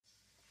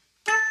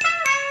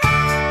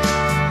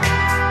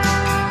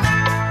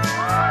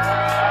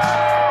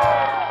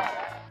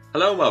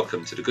Hello and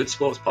welcome to the Good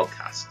Sports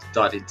Podcast,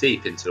 diving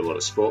deep into the world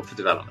of sport for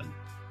development.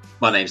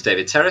 My name's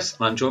David Terrace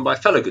and I'm joined by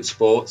fellow Good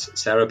Sports,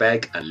 Sarah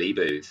Begg and Lee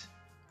Booth.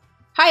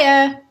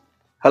 Hiya!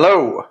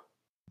 Hello!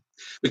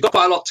 We've got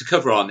quite a lot to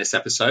cover on this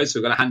episode, so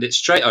we're going to hand it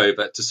straight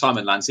over to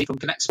Simon Lansley from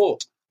Connect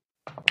Sport.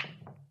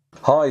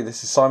 Hi,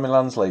 this is Simon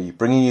Lansley,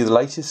 bringing you the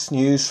latest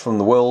news from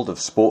the world of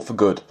sport for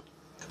good.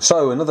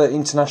 So, another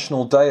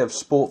International Day of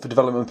Sport for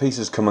Development Peace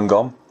has come and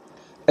gone.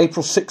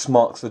 April 6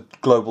 marks the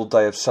Global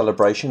Day of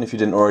Celebration, if you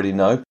didn't already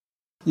know.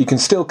 You can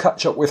still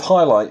catch up with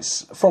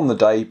highlights from the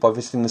day by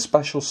visiting the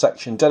special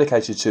section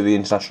dedicated to the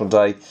International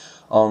Day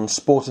on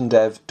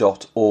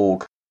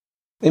sportanddev.org.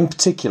 In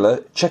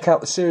particular, check out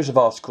the series of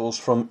articles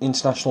from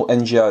international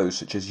NGOs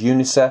such as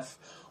UNICEF,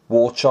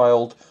 War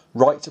Child,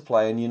 Right to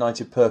Play and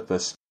United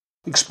Purpose,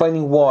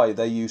 explaining why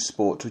they use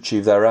sport to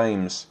achieve their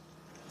aims.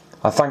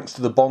 Our thanks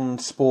to the Bond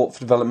Sport for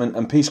Development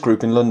and Peace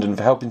Group in London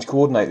for helping to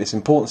coordinate this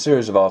important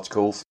series of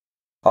articles.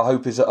 Our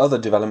hope is that other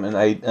development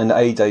and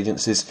aid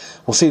agencies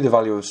will see the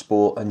value of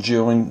sport and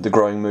join the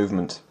growing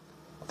movement.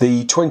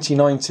 The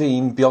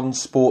 2019 Beyond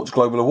Sport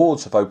Global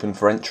Awards have opened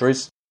for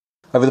entries.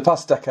 Over the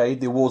past decade,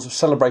 the awards have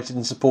celebrated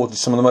and supported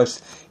some of the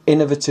most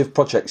innovative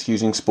projects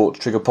using sport to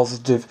trigger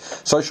positive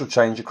social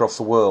change across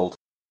the world.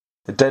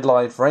 The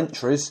deadline for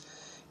entries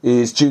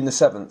is June the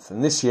 7th,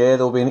 and this year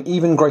there will be an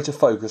even greater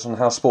focus on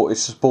how sport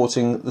is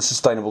supporting the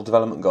Sustainable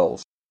Development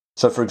Goals.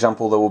 So, for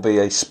example, there will be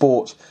a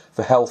Sport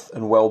for Health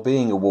and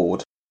Wellbeing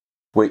Award,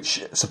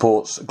 which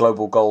supports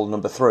Global Goal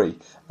number 3,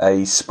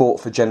 a Sport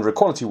for Gender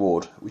Equality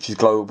Award, which is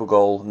Global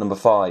Goal number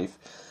 5,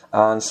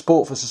 and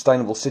Sport for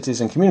Sustainable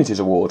Cities and Communities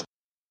Award,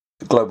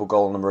 Global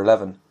Goal number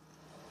 11.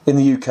 In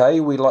the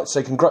UK, we'd like to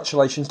say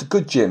congratulations to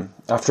Good Gym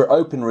after it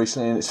opened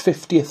recently in its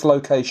 50th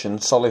location,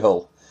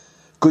 Solihull.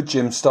 Good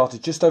Gym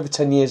started just over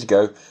 10 years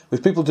ago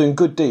with people doing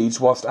good deeds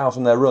whilst out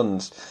on their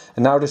runs,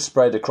 and now it has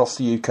spread across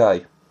the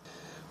UK.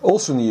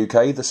 Also in the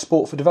UK, the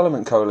Sport for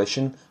Development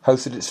Coalition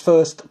hosted its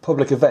first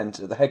public event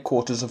at the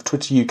headquarters of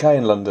Twitter UK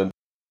in London.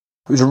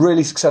 It was a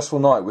really successful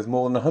night with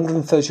more than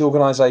 130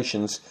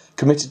 organisations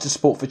committed to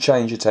sport for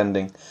change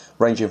attending,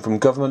 ranging from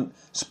government,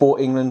 Sport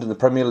England and the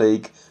Premier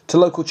League, to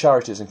local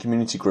charities and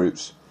community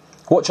groups.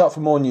 Watch out for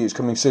more news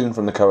coming soon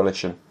from the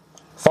coalition.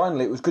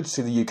 Finally, it was good to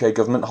see the UK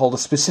government hold a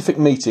specific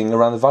meeting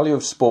around the value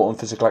of sport and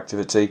physical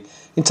activity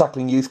in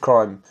tackling youth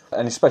crime,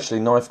 and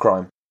especially knife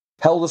crime.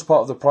 Held as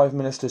part of the Prime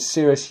Minister's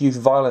Serious Youth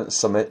Violence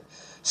Summit,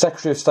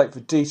 Secretary of State for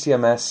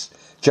DCMS,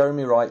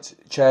 Jeremy Wright,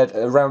 chaired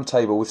a round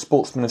table with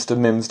Sports Minister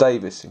Mims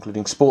Davis,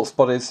 including sports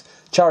bodies,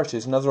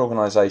 charities and other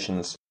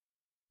organisations.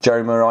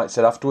 Jeremy Wright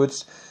said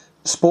afterwards,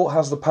 "Sport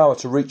has the power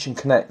to reach and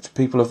connect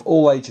people of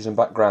all ages and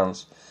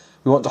backgrounds.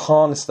 We want to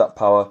harness that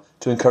power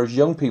to encourage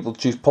young people to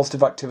choose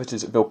positive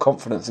activities that build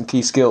confidence and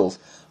key skills,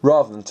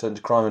 rather than turn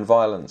to crime and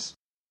violence.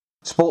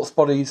 Sports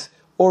bodies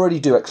already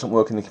do excellent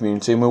work in the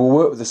community, and we will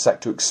work with the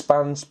sector to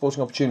expand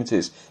sporting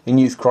opportunities in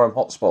youth crime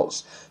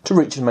hotspots to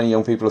reach as many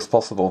young people as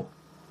possible."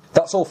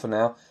 That's all for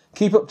now.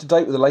 Keep up to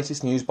date with the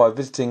latest news by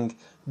visiting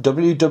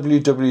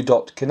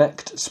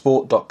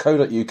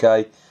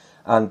www.connectsport.co.uk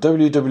and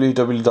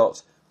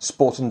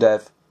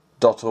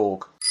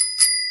www.sportanddev.org.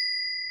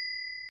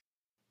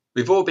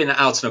 We've all been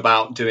out and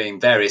about doing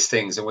various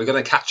things, and we're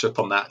going to catch up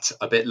on that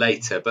a bit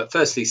later. But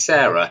firstly,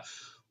 Sarah,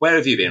 where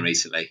have you been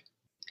recently?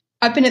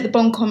 I've been at the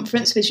Bonn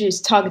Conference, which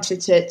is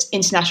targeted at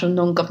international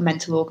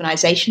non-governmental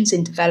organisations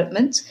in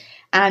development,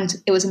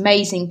 and it was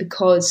amazing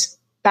because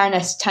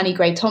Baroness Tanni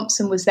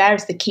Grey-Thompson was there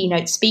as the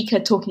keynote speaker,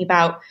 talking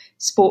about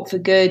sport for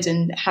good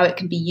and how it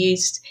can be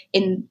used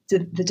in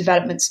the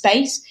development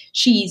space.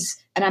 She's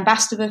an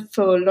ambassador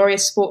for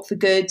Laureus Sport for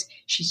Good.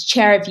 She's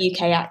chair of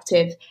UK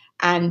Active.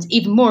 And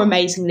even more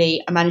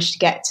amazingly, I managed to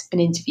get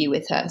an interview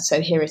with her. So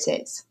here it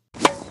is.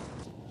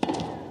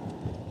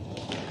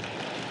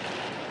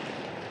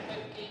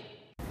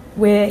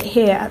 We're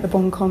here at the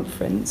Bonn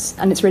Conference,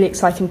 and it's a really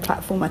exciting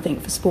platform, I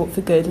think, for Sport for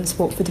Good and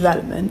Sport for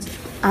Development.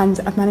 And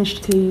I've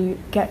managed to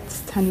get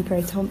Tanni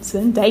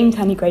Grey-Thompson, Dame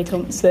Tanni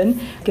Grey-Thompson,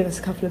 give us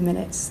a couple of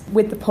minutes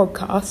with the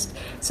podcast.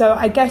 So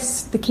I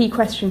guess the key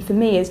question for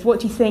me is,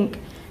 what do you think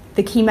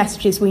the key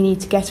messages we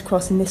need to get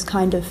across in this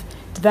kind of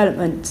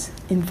development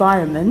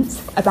environment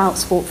about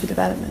sport for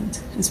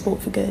development and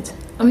sport for good?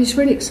 I mean, it's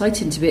really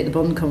exciting to be at the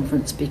Bonn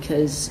Conference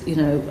because, you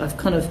know, I've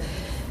kind of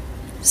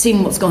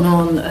seen what's gone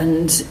on,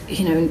 and,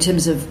 you know, in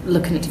terms of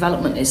looking at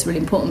development, it's really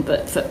important.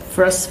 But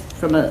for us,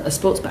 from a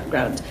sports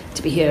background,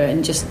 to be here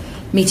and just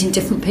meeting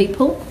different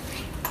people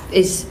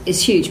is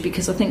huge,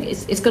 because I think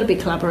it's got to be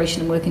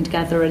collaboration and working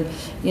together. And,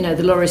 you know,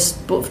 the Laureus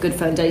Sport for Good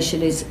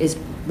Foundation is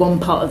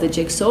one part of the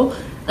jigsaw,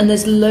 and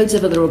there's loads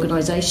of other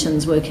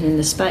organisations working in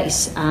the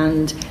space,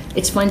 and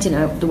it's finding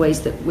out the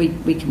ways that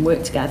we can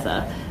work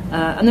together.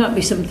 And there might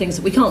be some things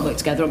that we can't work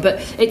together on,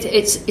 but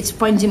it's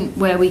finding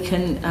where we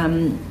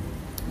can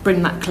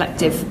bring that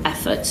collective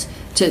effort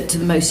to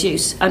the most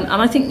use. And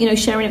I think, you know,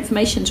 sharing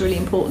information is really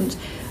important.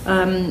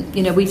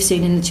 You know, we've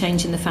seen in the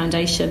change in the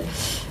foundation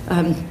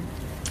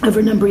over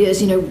a number of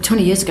years. You know,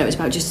 20 years ago it was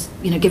about just,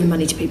 you know, giving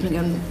money to people and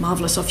going,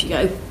 marvellous, off you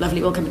go,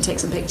 lovely, we'll come and take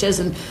some pictures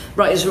and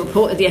write us a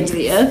report at the end of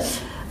the year.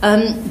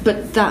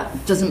 But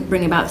that doesn't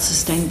bring about the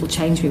sustainable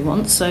change we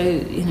want. So,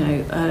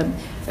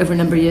 over a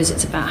number of years,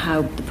 it's about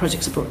how the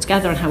projects are brought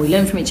together and how we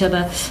learn from each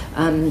other,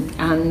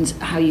 and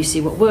how you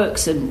see what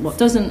works and what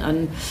doesn't.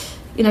 And,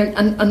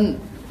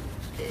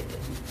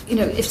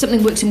 if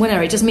something works in one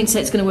area, it doesn't mean to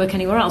say it's going to work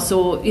anywhere else.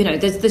 Or,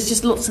 there's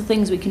just lots of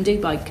things we can do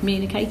by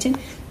communicating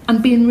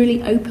and being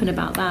really open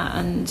about that.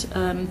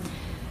 And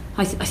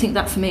I think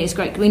that for me is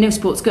great. We know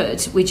sport's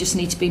good. We just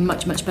need to be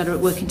much, much better at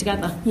working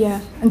together. Yeah,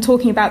 and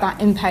talking about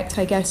that impact,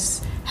 I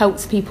guess,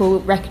 helps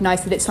people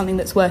recognise that it's something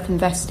that's worth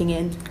investing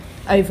in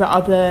over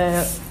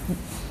other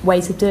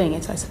ways of doing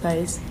it, I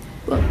suppose.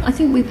 Well, I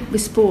think with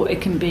sport,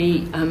 it can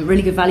be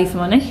really good value for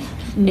money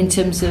in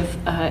terms of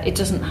it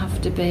doesn't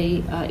have to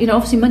be,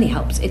 obviously money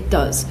helps, it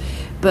does,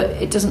 but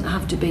it doesn't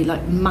have to be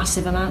like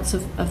massive amounts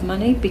of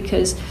money,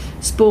 because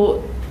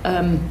sport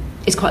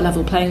is quite a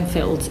level playing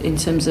field in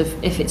terms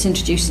of if it's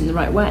introduced in the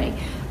right way.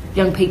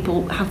 Young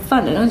people have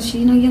fun, and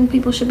actually, young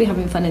people should be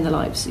having fun in their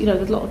lives.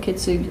 There's a lot of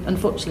kids who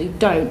unfortunately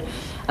don't.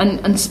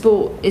 And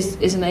sport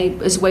is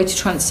a way to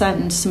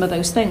transcend some of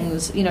those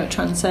things. It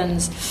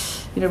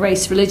transcends,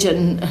 race,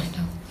 religion,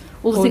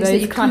 all the things that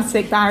you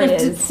classic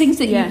barriers, things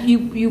that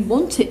you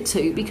want it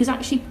to, because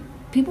actually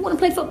people want to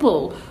play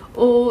football,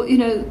 or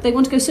they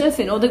want to go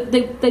surfing, or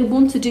they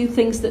want to do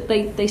things that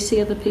they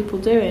see other people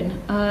doing.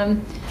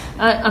 And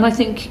I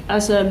think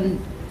as a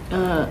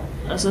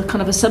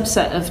kind of a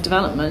subset of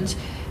development,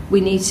 we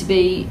need to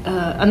be,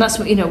 and that's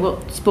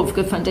what Sport for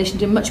Good Foundation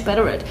do much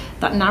better at,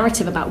 that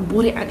narrative about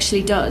what it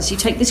actually does. You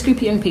take this group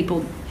of young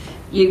people,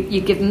 you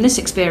give them this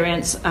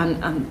experience,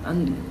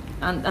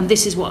 and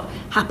this is what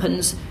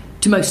happens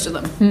to most of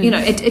them.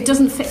 It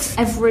doesn't fix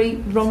every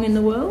wrong in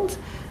the world,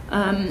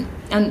 and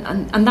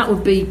that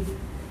would be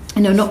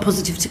not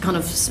positive to kind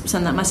of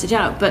send that message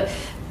out, but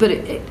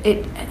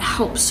it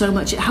helps so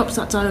much. It helps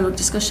that dialogue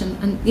discussion,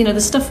 and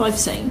the stuff I've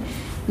seen,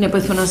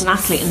 both when I was an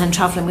athlete and then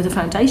travelling with a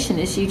foundation,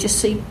 is you just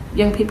see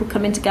young people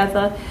coming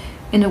together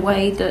in a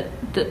way that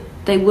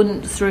they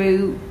wouldn't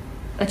through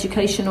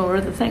education or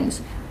other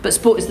things. But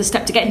sport is the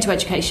step to get into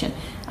education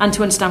and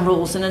to understand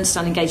rules and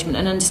understand engagement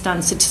and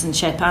understand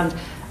citizenship,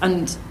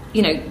 and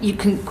you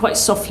can quite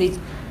softly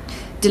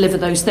deliver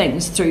those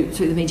things through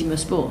the medium of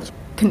sport.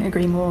 Couldn't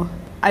agree more.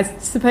 I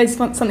suppose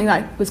something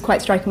that was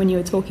quite striking when you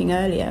were talking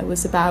earlier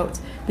was about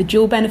the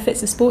dual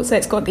benefits of sport. So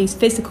it's got these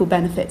physical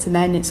benefits, and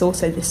then it's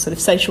also this sort of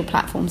social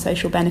platform,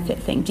 social benefit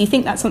thing. Do you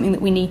think that's something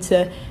that we need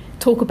to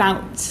talk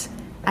about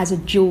as a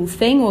dual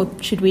thing, or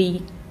should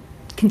we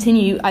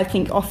continue? I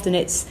think often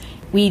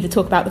we either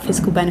talk about the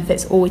physical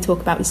benefits or we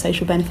talk about the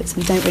social benefits.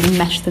 We don't really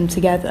mesh them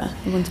together.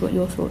 I wonder what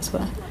your thoughts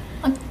were.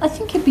 I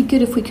think it'd be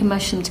good if we can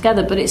mesh them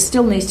together, but it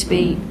still needs to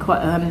be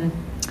quite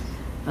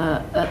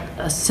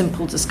a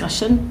simple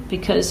discussion,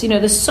 because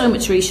there's so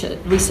much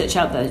research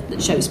out there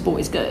that shows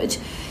sport is good.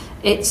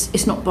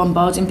 It's not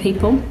bombarding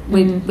people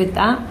with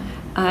that,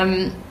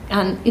 and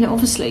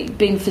obviously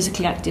being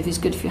physically active is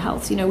good for your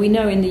health. We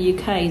know in the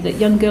UK that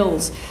young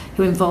girls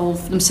who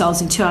involve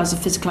themselves in 2 hours of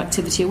physical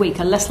activity a week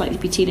are less likely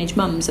to be teenage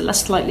mums, are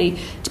less likely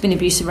to be in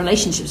abusive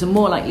relationships, are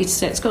more likely to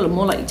stay at school, are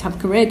more likely to have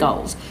career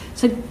goals.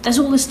 So there's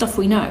all this stuff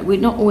we know. We're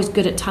not always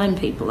good at telling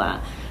people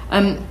that,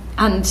 and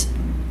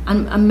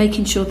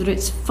making sure that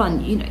it's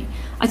fun.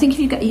 I think if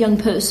you get a young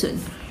person,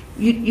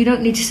 you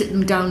don't need to sit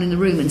them down in the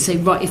room and say,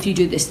 right, if you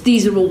do this,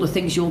 these are all the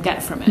things you'll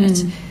get from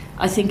it.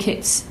 I think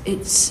it's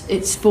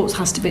sports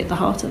has to be at the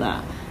heart of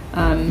that,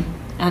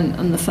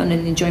 and the fun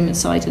and the enjoyment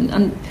side,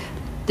 and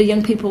the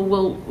young people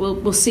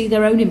will see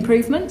their own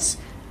improvements.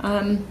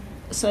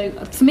 So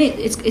for me,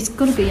 it's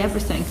got to be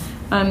everything.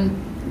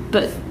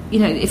 But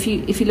if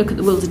you look at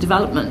the world of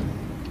development,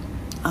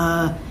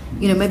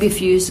 maybe a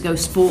few years ago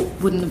sport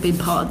wouldn't have been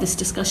part of this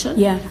discussion.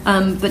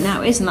 But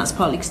now it is, and that's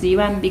partly because of the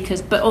UN,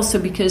 but also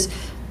because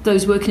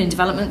those working in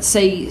development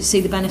see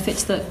the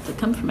benefits that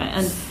come from it.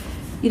 And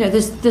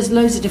there's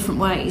loads of different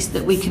ways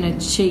that we can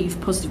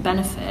achieve positive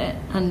benefit,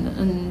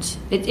 and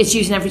it's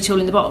using every tool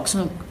in the box.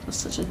 Oh, that's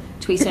such a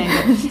twee saying,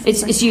 but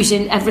it's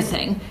using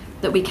everything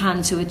that we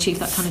can to achieve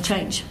that kind of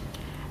change.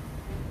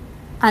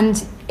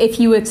 And if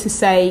you were to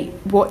say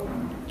what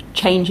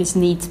changes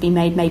need to be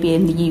made maybe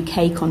in the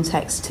UK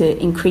context to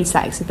increase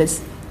that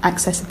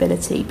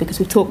accessibility, because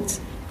we've talked,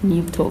 and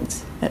you've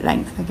talked at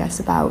length, I guess,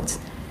 about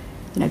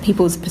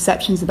people's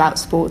perceptions about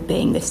sport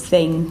being this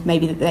thing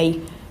maybe that they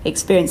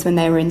experienced when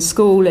they were in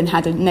school and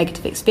had a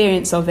negative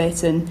experience of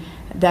it, and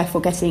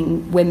therefore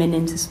getting women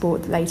into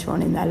sport later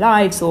on in their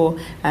lives, or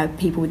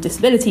people with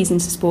disabilities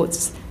into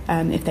sports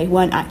if they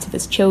weren't active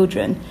as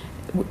children.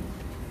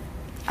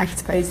 I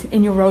suppose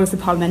in your role as a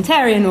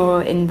parliamentarian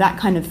or in that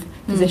kind of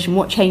position,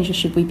 what changes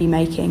should we be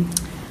making?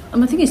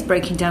 I think it's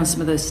breaking down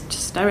some of those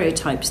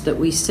stereotypes that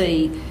we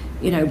see,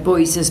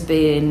 boys as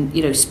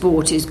being,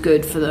 sport is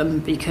good for them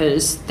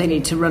because they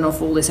need to run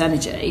off all this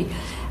energy.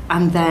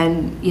 And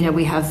then,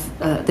 we have,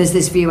 there's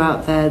this view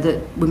out there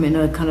that women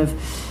are kind of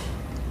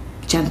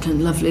gentle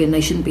and lovely and they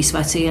shouldn't be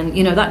sweaty. And,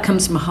 that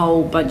comes from a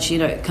whole bunch,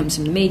 it comes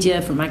from the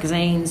media, from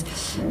magazines,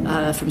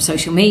 from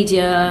social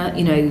media,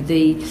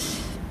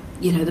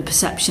 the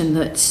perception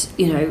that,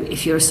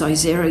 if you're a size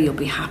 0, you'll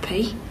be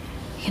happy,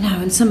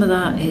 and some of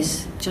that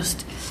is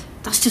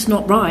that's just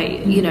not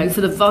right,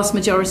 for the vast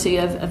majority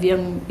of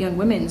young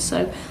women.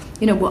 So,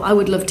 what I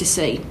would love to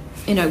see,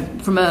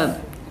 from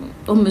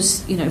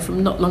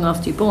from not long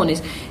after you're born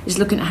is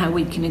looking at how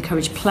we can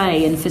encourage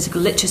play and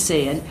physical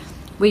literacy. And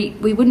we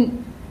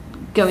wouldn't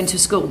go into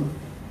school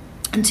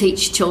and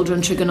teach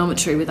children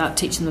trigonometry without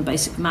teaching them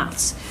basic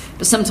maths.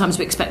 But sometimes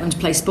we expect them to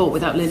play sport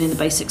without learning the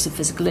basics of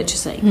physical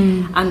literacy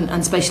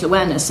and spatial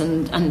awareness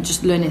and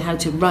just learning how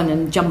to run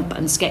and jump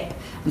and skip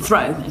and throw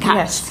and catch.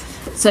 Yes.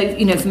 So,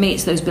 for me,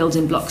 it's those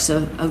building blocks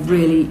are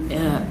really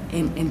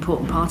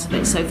important part of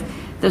it. So if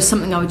there's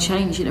something I would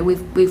change,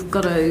 we've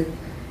got to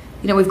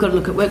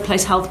look at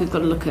workplace health, we've got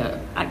to look at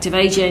active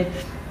ageing.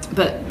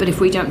 But if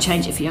we don't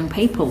change it for young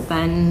people,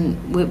 then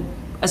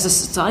as a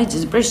society,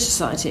 as a British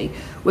society,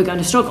 we're going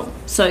to struggle.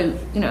 So,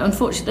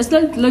 unfortunately,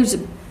 there's loads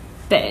of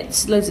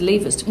bits, loads of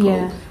levers to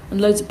pull,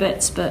 and loads of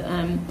bits. But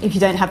if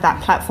you don't have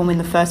that platform in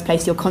the first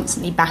place, you're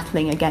constantly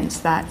battling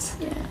against that.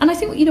 Yeah. And I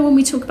think, when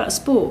we talk about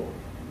sport,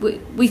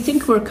 we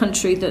think we're a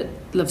country that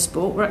loves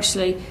sport. We're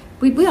actually,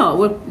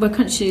 we're a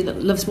country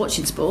that loves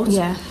watching sport.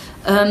 Yeah.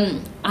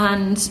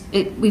 And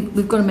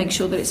we've got to make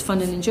sure that it's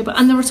fun and enjoyable.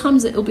 And there are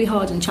times that it'll be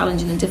hard and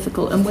challenging and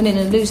difficult, and winning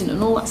and losing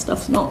and all that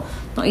stuff's not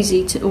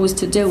easy always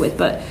to deal with.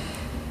 But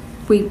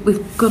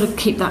we've got to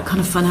keep that kind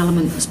of fun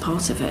element as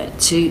part of it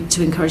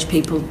to encourage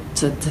people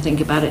to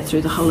think about it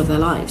through the whole of their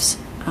lives.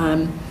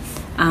 And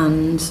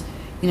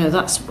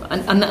that's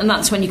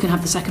when you can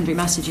have the secondary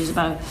messages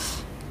about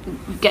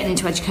getting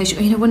into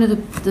education. One of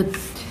the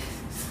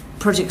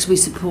projects we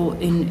support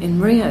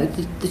in Rio,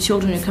 the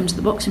children who come to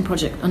the boxing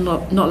project are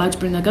not allowed to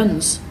bring their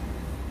guns.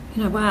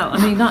 Wow.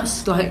 I mean,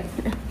 that's like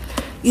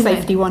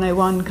safety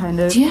 101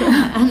 kind of.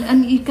 Yeah,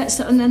 and you get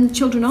and then the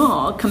children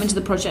are coming to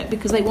the project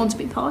because they want to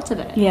be part of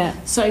it. Yeah.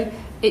 So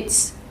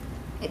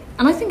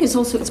and I think it's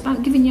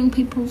about giving young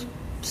people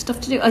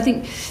stuff to do. I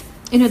think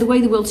the way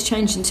the world's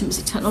changed in terms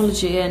of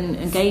technology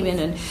and gaming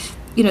and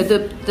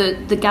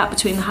the gap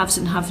between the haves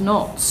and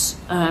have-nots.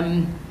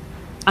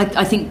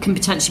 I think can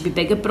potentially be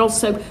bigger, but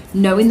also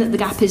knowing that the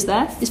gap is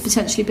there is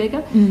potentially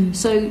bigger.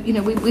 So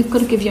we've got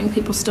to give young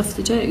people stuff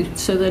to do,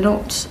 so they're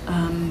not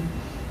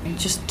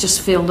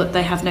just feel that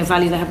they have no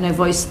value, they have no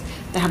voice,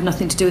 they have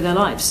nothing to do with their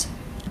lives.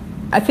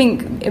 I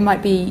think it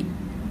might be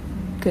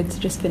good to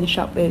just finish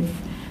up with,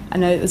 I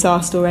know it was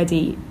asked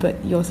already,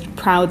 but your sort of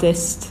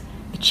proudest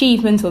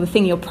achievement or the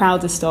thing you're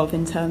proudest of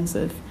in terms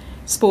of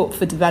sport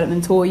for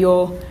development, or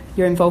your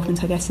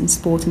involvement, I guess, in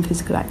sport and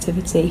physical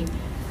activity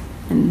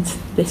and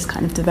this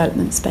kind of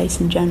development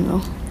space in general.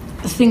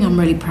 The thing I'm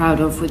really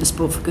proud of with the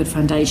Sport for Good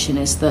Foundation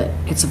is that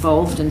it's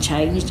evolved and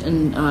changed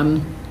and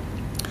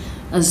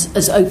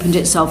has opened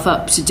itself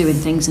up to doing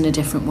things in a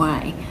different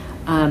way.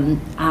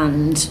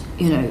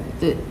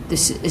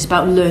 This is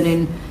about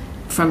learning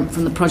from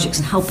the projects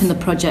and helping the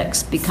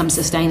projects become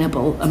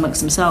sustainable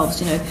amongst themselves.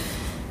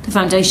 The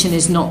foundation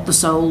is not the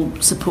sole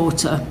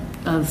supporter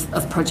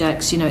of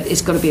projects.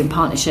 It's got to be in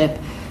partnership.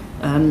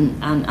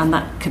 And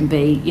that can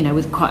be,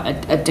 with quite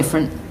a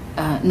different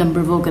number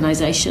of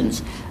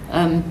organisations.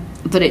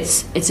 But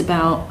it's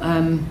about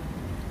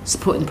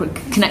supporting,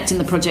 connecting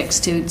the projects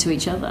to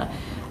each other.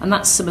 And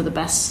that's some of the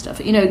best stuff.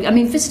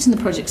 Visiting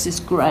the projects is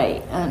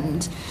great.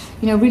 And,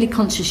 really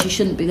conscious you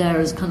shouldn't be there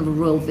as kind of a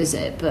royal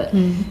visit. But,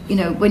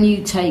 when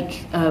you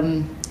take,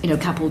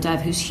 Kapil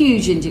Dev, who's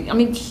huge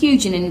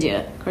in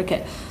India,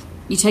 cricket,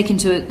 you take him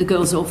to the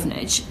girls'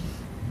 orphanage,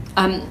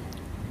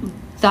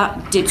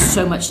 that did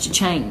so much to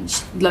change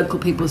local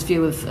people's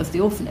view of the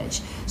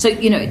orphanage. So,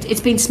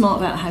 it's been smart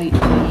about how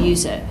you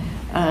use it.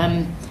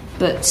 And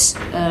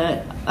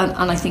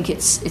I think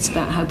it's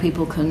about how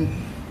people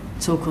can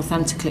talk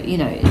authentically.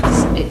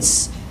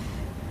 It's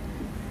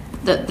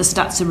the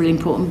stats are really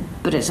important,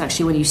 but it's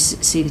actually when you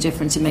see the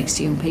difference it makes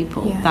to young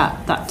people,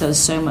 that does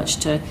so much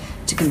to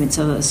convince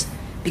others.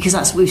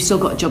 Because we've still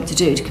got a job to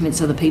do to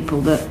convince other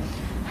people that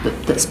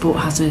sport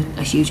has a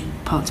huge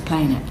part to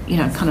play in it.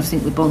 I kind of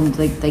think with Bond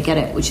they get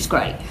it, which is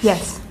great.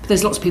 Yes. But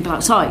there's lots of people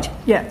outside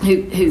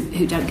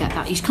who don't get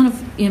that. You kind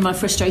of, my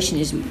frustration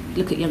is we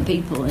look at young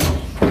people and,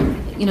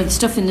 the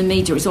stuff in the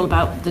media is all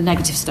about the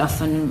negative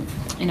stuff and,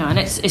 and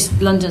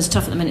it's London's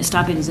tough at the minute,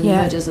 stabbings and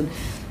murders and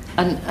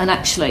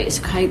actually it's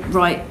okay,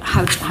 right,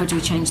 how do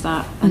we change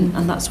that?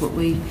 And that's what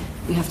we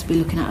have to be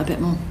looking at a bit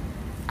more.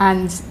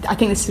 And I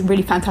think this is a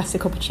really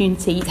fantastic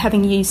opportunity,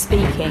 having you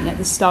speaking at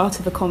the start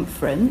of a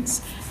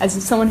conference, as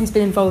someone who's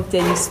been involved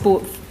in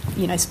sport,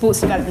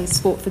 sports development,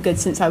 sport for good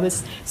since I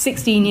was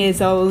 16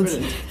 years old.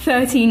 Brilliant.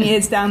 13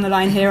 years down the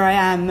line, here I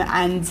am,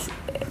 and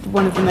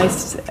one of the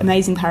most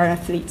amazing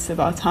para-athletes of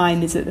our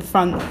time is at the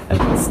front of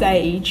the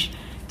stage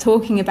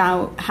talking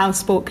about how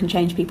sport can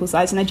change people's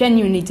lives. And I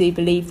genuinely do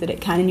believe that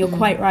it can, and you're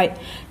quite right.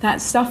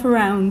 That stuff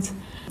around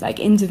like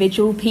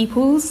individual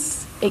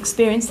people's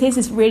experiences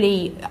is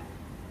really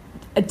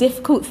a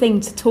difficult thing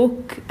to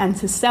talk and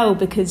to sell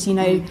because, you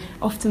know,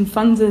 often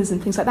funders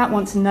and things like that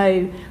want to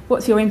know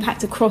what's your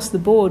impact across the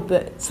board,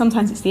 but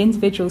sometimes it's the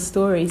individual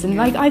stories. And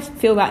like I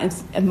feel that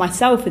as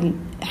myself and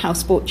how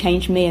sport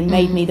changed me and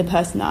made me the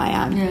person that I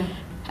am. Yeah.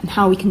 And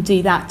how we can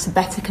do that to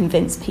better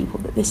convince people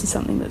that this is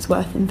something that's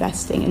worth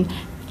investing. And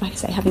like I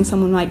say, having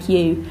someone like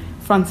you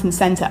front and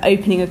centre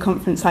opening a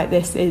conference like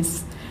this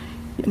is,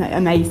 you know,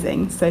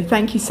 amazing. So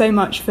thank you so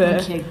much for...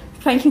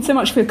 Thank you so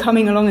much for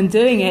coming along and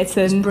doing it.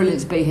 And it's brilliant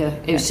to be here.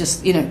 It was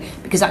just, you know,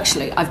 because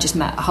actually I've just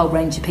met a whole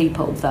range of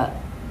people that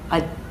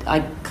I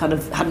kind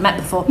of hadn't met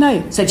before.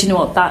 No. So do you know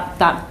what?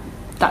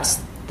 That's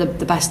the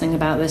best thing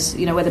about this.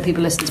 You know, whether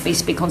people listen to me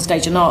speak on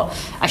stage or not,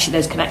 actually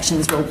those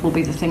connections will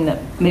be the thing that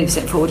moves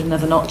it forward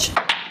another notch.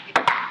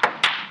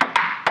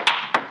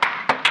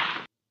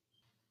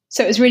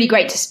 So it was really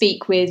great to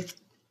speak with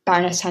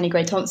Baroness Tanni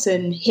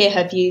Grey-Thompson, hear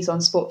her views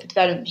on sport for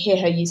development, hear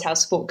her use how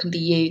sport can be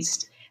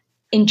used.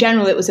 In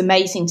general, it was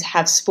amazing to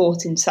have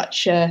sport in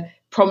such a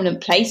prominent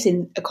place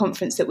in a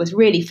conference that was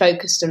really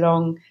focused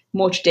along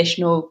more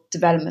traditional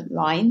development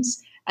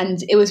lines.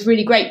 And it was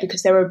really great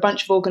because there were a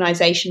bunch of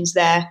organisations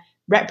there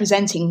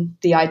representing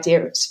the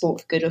idea of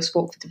sport for good or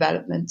sport for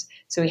development.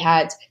 So we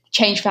had the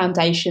Change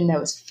Foundation, there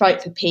was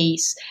Fight for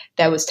Peace,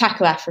 there was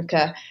Tackle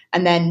Africa,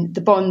 and then the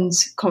Bond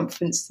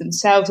conference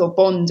themselves, or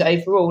Bond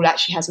overall,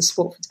 actually has a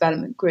sport for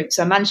development group.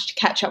 So I managed to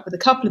catch up with a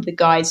couple of the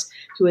guys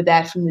who were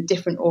there from the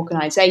different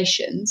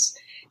organisations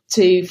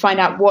to find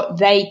out what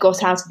they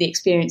got out of the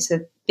experience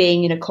of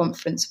being in a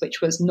conference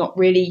which was not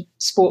really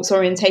sports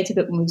orientated,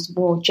 but was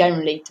more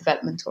generally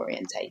development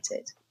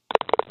orientated.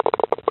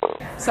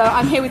 So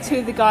I'm here with two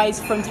of the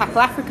guys from Tackle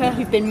Africa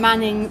who've been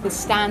manning the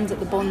stand at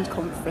the Bond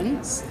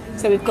conference.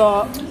 So we've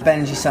got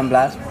Benji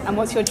Sunblad. And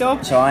what's your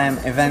job? So I am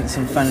events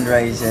and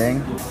fundraising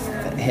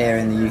here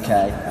in the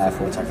UK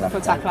for Tackle Africa.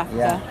 For Tackle Africa.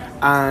 Yeah.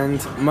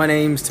 And my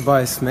name's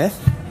Tobias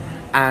Smith,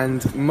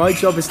 and my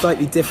job is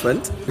slightly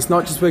different. It's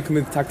not just working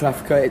with Tackle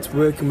Africa, it's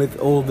working with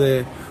all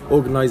the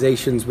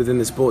organisations within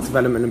the Sport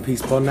Development and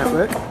Peace Bond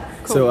Network.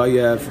 Cool. So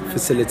I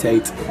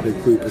facilitate the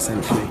group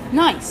essentially.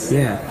 Nice.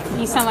 Yeah.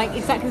 You sound like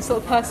exactly the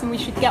sort of person we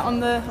should get on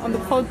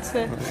the pod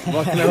to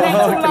what can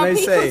I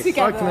say?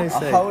 Together. What can I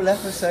say? A whole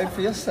episode for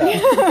yourself.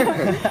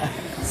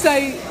 So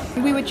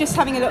we were just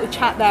having a little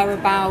chat there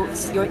about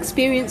your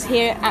experience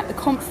here at the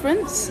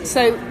conference.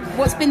 So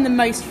what's been the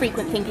most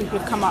frequent thing people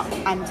have come up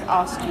and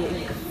asked you?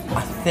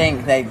 I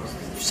think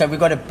so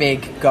we've got a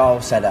big goal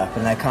set up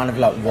and they're kind of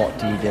like, what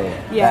do you do?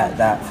 Yeah.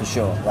 That for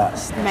sure,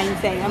 that's the main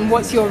thing. And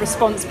what's your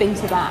response been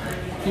to that,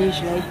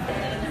 usually?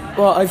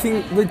 Well, I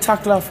think with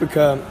Tackle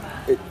Africa,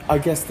 I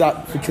guess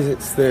that because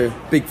it's the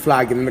big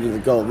flag in the middle of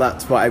the goal,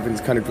 that's what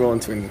everyone's kind of drawn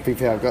to, and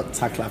people have got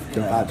Tackle Africa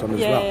badge on as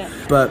well. Yeah.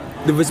 But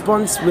the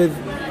response with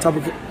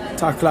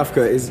Tackle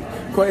Africa is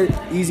quite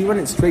an easy one.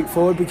 It's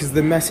straightforward because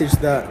the message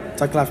that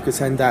Tackle Africa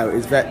send out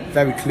is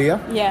very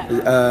clear.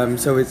 Yeah.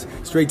 So it's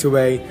straight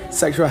away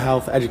sexual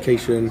health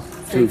education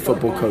through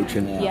football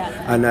coaching. Yeah.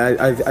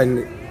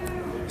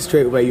 And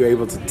straight away you're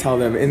able to tell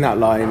them in that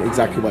line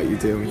exactly what you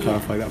do and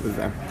clarify that with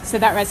them. So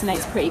that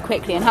resonates pretty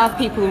quickly. And how have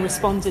people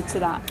responded to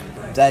that?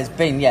 There's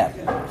been,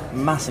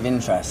 massive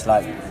interest.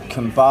 Like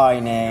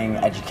combining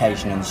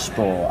education and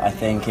sport, I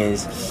think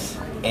it's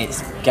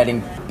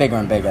getting bigger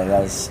and bigger.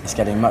 It's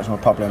getting much more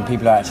popular, and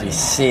people are actually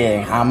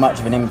seeing how much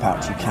of an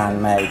impact you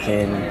can make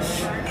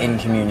in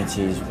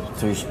communities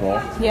through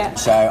sport. Yeah.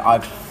 So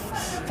in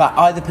fact,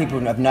 either people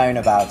have known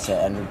about it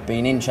and have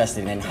been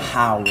interested in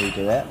how we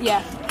do it,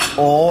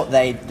 or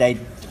they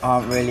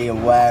aren't really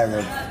aware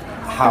of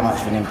how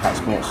much of an impact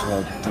sports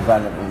for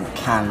development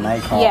can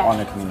make on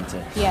a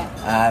community.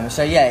 Yeah.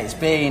 It's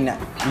been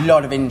a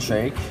lot of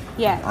intrigue.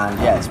 Yeah. And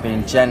it's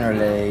been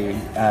generally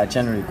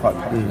quite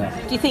popular.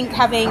 Do you think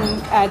having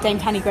Dame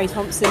Tanni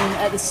Grey-Thompson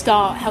at the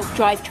start helped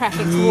drive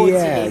traffic towards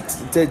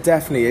you?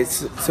 Definitely.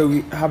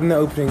 Having the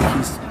opening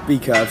key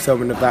speaker of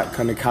someone of that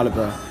kind of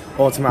calibre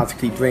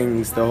automatically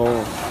brings the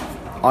whole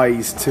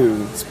eyes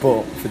to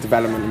sport for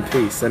development and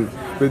peace. And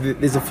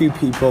there's a few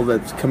people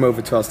that come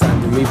over to our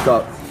stand, and we've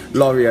got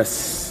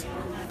Laureus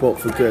Sport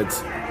for Good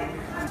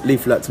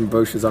leaflets and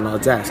brochures on our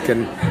desk,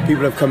 and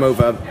people have come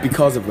over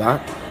because of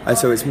that. And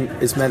so it's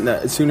meant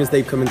that as soon as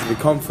they've come into the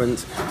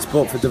conference,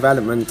 sport for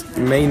development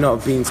may not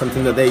have been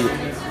something that they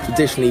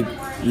traditionally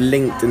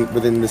linked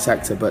within the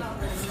sector, but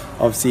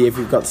obviously if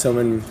you've got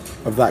someone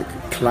of that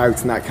clout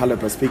and that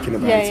calibre speaking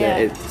about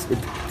it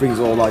brings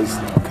all eyes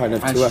kind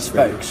of and to us. She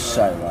spoke really.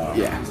 so well.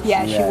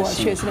 Yeah,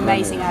 she was an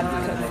amazing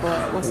advocate for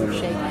it, wasn't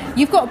she?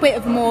 You've got a bit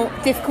of a more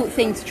difficult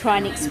thing to try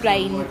and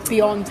explain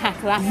beyond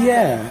Tackle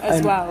Africa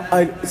as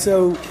well.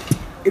 So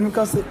in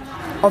regards to,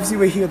 obviously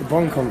we're here at the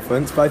Bond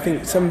conference, but I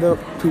think some of the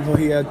people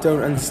here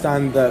don't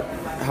understand that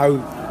how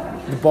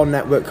the Bond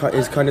network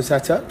is kind of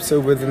set up. So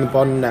within the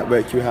Bond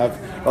network you have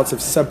lots of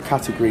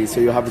subcategories. So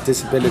you have a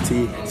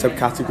disability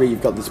subcategory,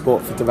 you've got the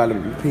sport for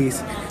development and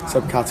peace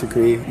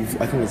subcategory,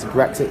 I think there's a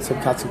Brexit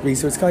subcategory.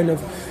 So it's kind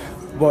of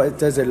what it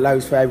does, it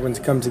allows for everyone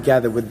to come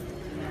together with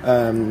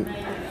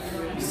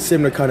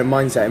similar kind of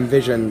mindset and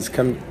visions,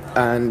 come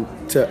and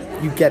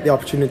you get the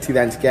opportunity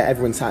then to get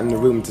everyone sat in the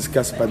room and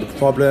discuss about the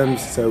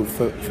problems. So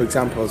for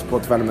example,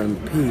 sport development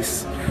and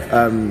peace,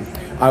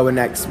 our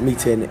next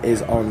meeting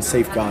is on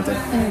safeguarding.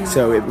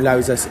 So it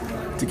allows us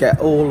to get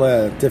all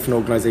different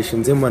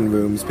organisations in one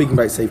room speaking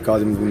about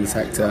safeguarding within the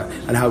sector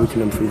and how we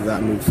can improve that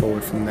and move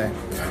forward from there.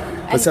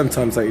 But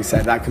sometimes, like you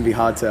said, that can be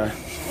hard to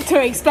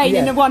explain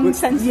in one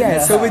sentence. Yeah,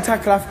 so with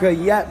Tackle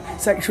Africa,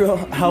 sexual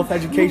health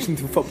education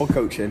through football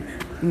coaching,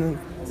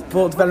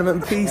 sport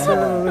development piece.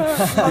 And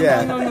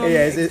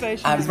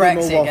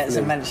Brexit gets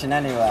a mention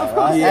anywhere,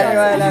 right?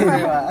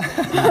 Everywhere.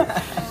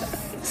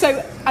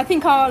 So I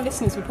think our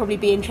listeners would probably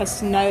be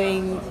interested in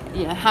knowing,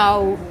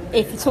 how,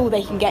 if at all,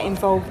 they can get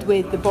involved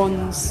with the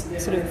Bond's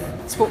sort of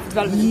sport for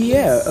development piece.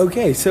 Yeah,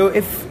 okay. So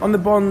if on the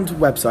Bond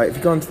website, if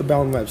you go onto the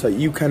Bond website,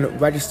 you can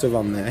register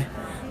on there.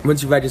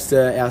 Once you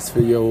register, it asks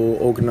for your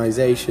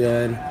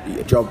organisation,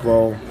 your job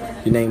role,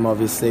 your name,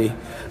 obviously.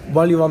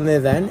 While you're on there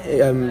then,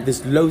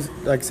 there's loads,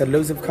 like I said,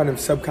 loads of kind of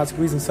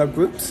subcategories and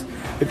subgroups.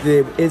 If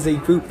there is a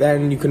group,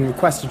 then you can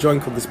request to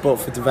join called the Sport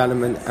for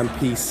Development and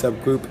Peace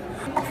subgroup.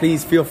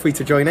 Please feel free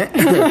to join it.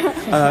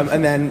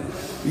 And then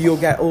you'll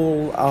get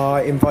all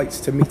our invites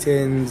to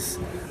meetings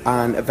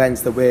and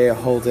events that we're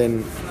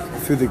holding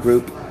through the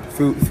group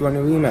through on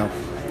your email.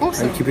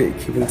 Awesome. And keep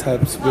in touch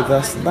with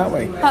us that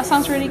way. That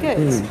sounds really good.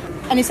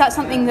 And is that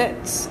something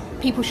that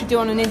people should do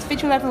on an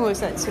individual level, or is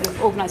that sort of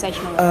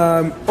organisational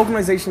level?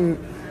 Organisation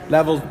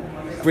level,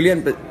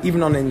 brilliant, but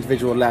even on an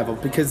individual level,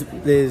 because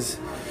there's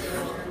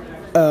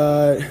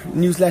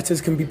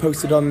newsletters can be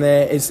posted on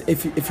there.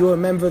 If you're a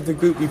member of the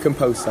group, you can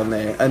post on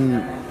there.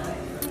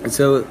 And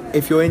so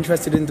if you're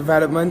interested in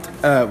development,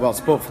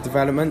 sport for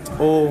development,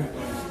 or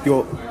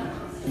you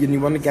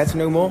want to get to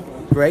know more,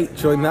 great,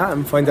 join that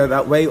and find out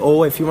that way.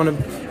 Or if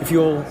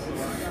you're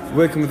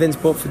working within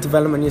sport for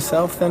development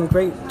yourself, then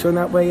great, join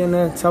that way and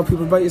tell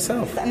people about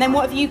yourself. And then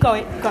what have you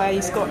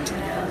guys got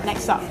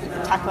next up,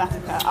 Tackle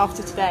Africa,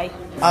 after today?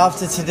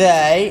 After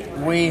today,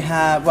 we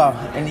have,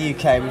 in the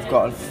UK, we've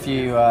got a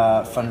few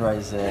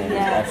fundraising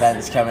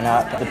events coming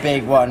up. The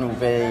big one will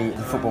be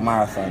the football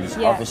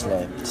marathons,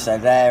 obviously. So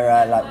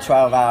they're like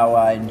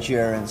 12-hour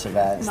endurance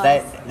events.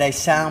 Nice. They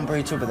sound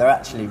brutal, but they're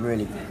actually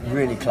really,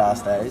 really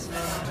class days.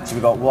 So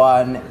we've got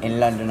one in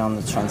London on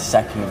the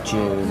 22nd of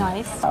June.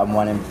 Nice. And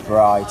one in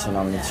Brighton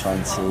on the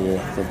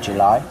 20th of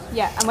July.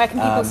 Yeah, and where can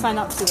people sign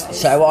up to those?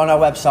 So on our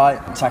website,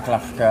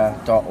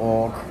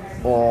 tackleafrica.org,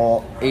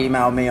 or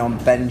email me on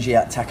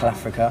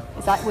Benji@TackleAfrica.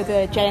 Is that with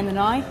a J and an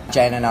I?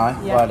 J and an I,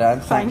 well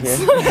done, thank you.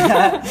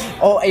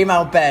 Or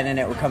email Ben and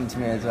it will come to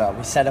me as well.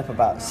 We set up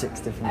about 6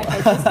 different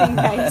ones. Just in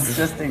case.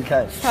 Just in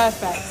case.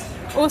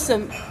 Perfect.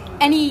 Awesome.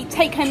 Any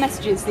take-home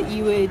messages that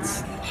you would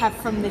have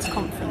from this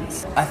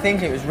conference? I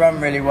think it was run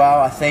really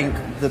well. I think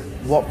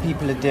what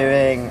people are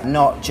doing,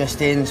 not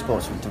just in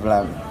sports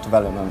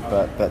development,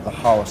 but the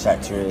whole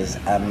sector is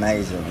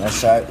amazing. There's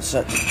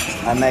such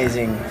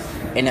amazing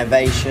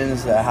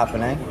innovations that are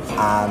happening,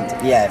 and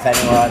if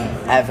anyone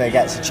ever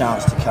gets a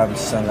chance to come to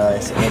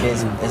Sunrise,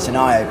 it's an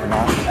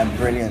eye-opener and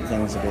brilliant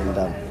things are being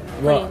done.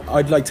 What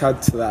I'd like to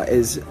add to that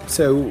is,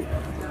 so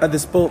at the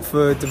Sport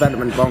for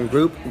Development Bond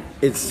Group,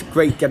 it's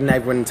great getting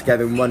everyone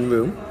together in one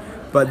room,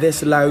 but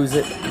this allows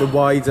the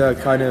wider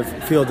kind of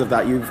field of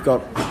that. You've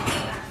got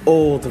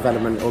all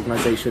development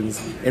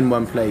organisations in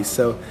one place,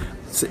 so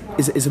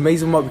it's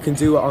amazing what we can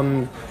do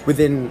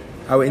within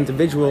our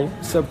individual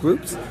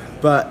subgroups.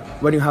 But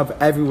when you have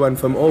everyone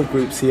from all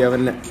groups here,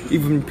 and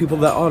even people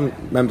that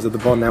aren't members of the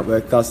Bond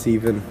Network, that's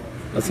even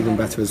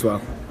better as well.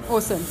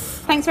 Awesome.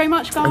 Thanks very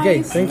much, guys.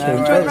 Okay, thank you.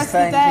 Enjoy the rest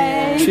of the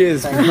day.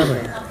 Cheers for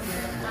coming.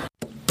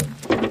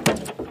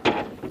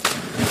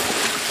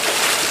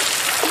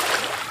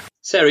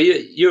 Sarah,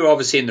 you were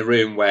obviously in the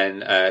room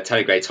when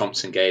Tanni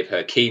Grey-Thompson gave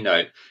her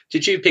keynote.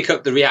 Did you pick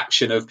up the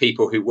reaction of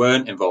people who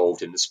weren't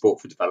involved in the sport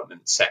for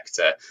development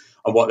sector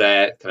and what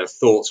their kind of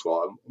thoughts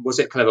were? Was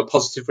it kind of a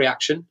positive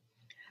reaction?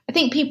 I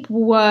think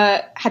people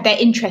had their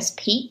interest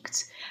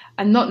piqued.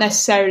 I'm not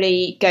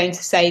necessarily going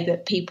to say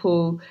that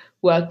people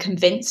were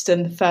convinced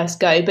on the first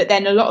go, but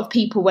then a lot of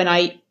people, when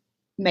I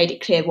made it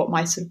clear what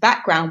my sort of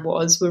background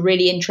was, were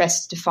really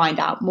interested to find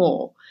out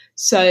more.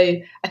 So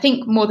I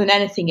think more than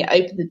anything, it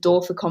opened the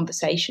door for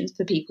conversations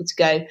for people to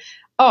go,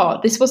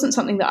 this wasn't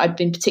something that I'd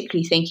been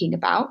particularly thinking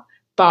about,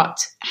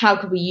 but how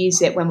could we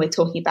use it when we're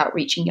talking about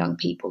reaching young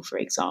people, for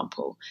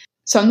example?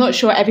 So I'm not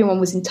sure everyone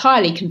was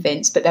entirely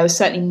convinced, but there was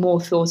certainly more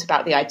thought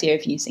about the idea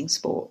of using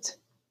sport.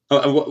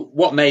 And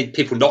what made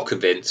people not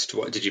convinced?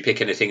 Did you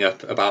pick anything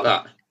up about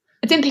that?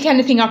 I didn't pick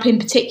anything up in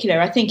particular.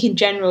 I think in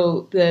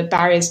general, the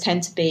barriers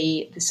tend to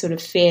be the sort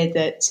of fear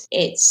that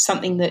it's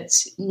something that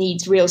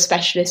needs real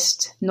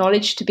specialist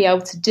knowledge to be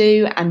able to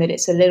do, and that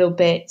it's a little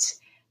bit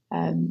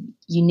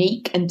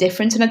unique and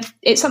different. And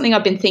it's something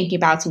I've been thinking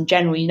about in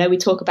general. We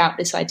talk about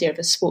this idea of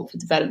a sport for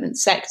development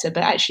sector,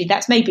 but actually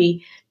that's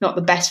maybe not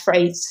the best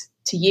phrase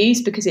to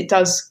use, because it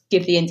does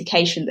give the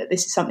indication that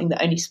this is something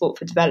that only sport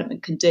for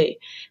development can do.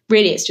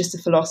 Really, it's just a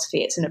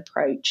philosophy, it's an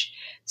approach.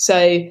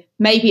 So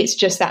maybe it's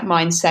just that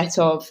mindset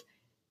of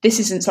this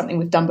isn't something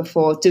we've done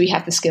before. Do we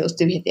have the skills?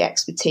 Do we have the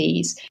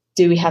expertise?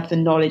 Do we have the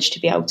knowledge to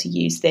be able to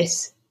use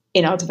this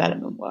in our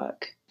development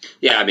work?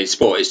 Yeah, I mean,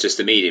 sport is just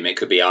a medium. It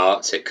could be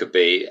art, it could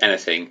be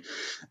anything.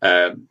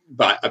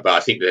 But I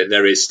think that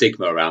there is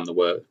stigma around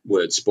the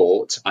word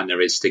sport, and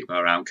there is stigma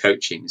around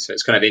coaching. So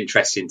it's kind of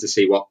interesting to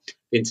see what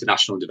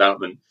international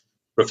development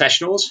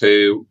professionals,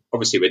 who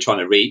obviously we're trying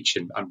to reach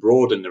and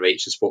broaden the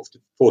reach of sport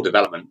for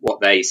development, what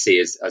they see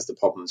as the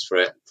problems for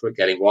it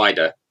getting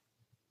wider.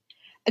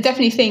 I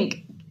definitely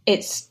think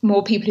it's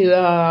more people who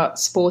are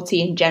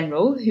sporty in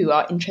general who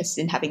are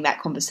interested in having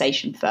that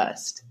conversation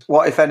first.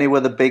 What, if any,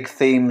 were the big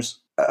themes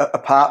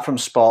apart from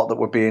sport that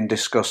were being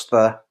discussed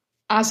there?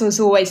 As was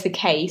always the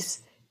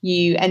case,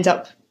 you end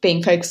up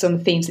being focused on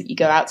the themes that you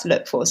go out to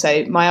look for.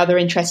 So my other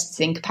interest is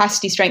in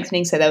capacity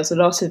strengthening. So there was a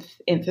lot of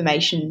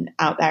information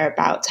out there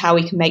about how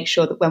we can make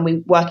sure that when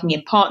we're working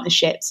in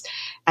partnerships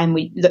and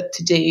we look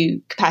to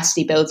do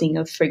capacity building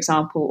of, for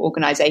example,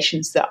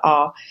 organisations that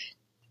are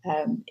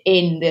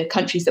in the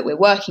countries that we're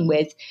working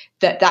with,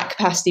 that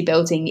capacity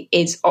building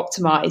is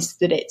optimised,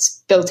 that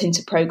it's built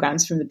into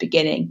programmes from the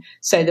beginning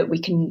so that we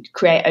can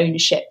create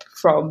ownership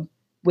from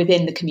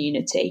within the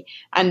community.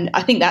 And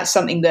I think that's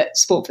something that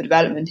Sport for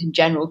Development in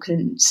general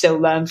can still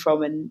learn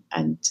from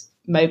and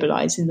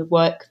mobilise in the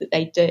work that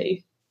they do.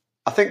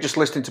 I think just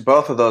listening to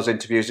both of those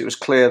interviews, it was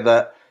clear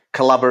that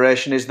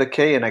collaboration is the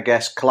key. And I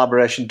guess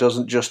collaboration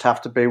doesn't just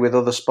have to be with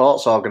other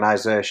sports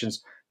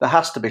organisations. There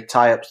has to be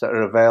tie-ups that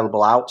are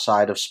available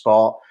outside of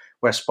sport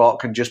where sport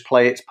can just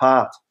play its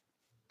part.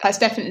 That's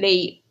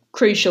definitely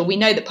crucial. We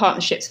know that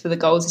Partnerships for the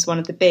Goals is one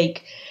of the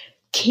big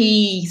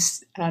key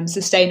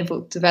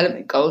sustainable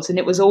development goals, and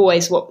it was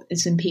always what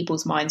is in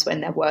people's minds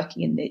when they're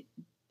working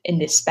in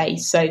this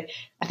space. So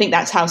I think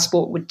that's how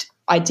sport would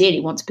ideally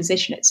want to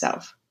position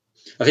itself.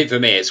 I think for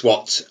me, it's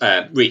what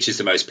reaches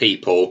the most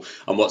people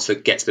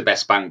and gets the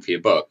best bang for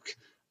your buck.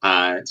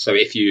 So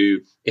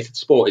if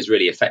sport is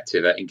really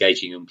effective at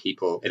engaging young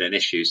people in an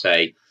issue,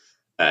 say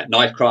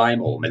knife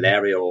crime or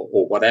malaria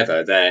or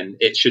whatever, then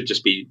it should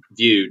just be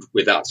viewed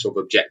with that sort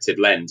of objective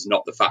lens,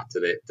 not the fact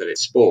that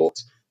it's sport.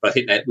 But I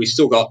think that we've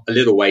still got a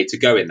little way to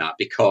go in that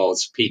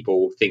because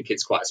people think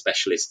it's quite a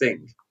specialist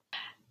thing.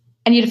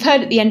 And you'd have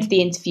heard at the end of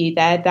the interview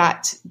there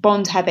that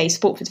Bond have a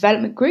Sport for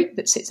Development group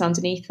that sits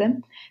underneath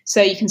them.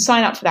 So you can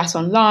sign up for that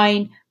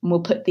online, and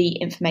we'll put the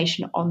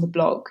information on the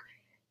blog.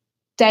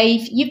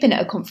 Dave, you've been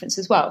at a conference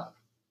as well.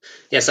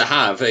 Yes, I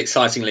have,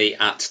 excitingly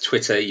at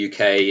Twitter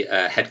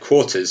UK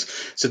headquarters.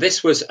 So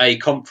this was a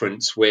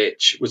conference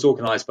which was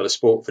organised by the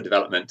Sport for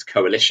Development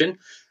Coalition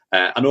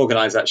and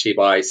organised actually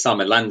by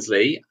Simon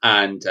Lansley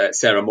and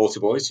Sarah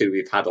Mortiboys, who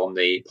we've had on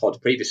the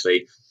pod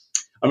previously.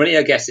 And really,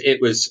 I guess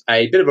it was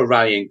a bit of a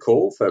rallying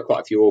call for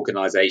quite a few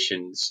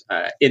organisations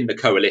in the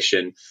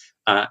coalition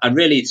and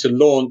really to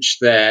launch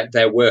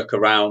their work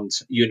around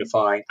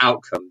unifying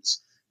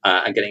outcomes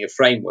and getting a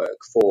framework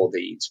for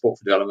the Sport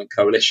for Development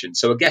Coalition.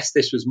 So I guess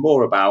this was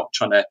more about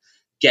trying to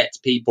get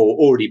people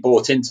already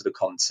bought into the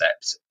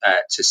concept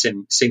to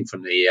sing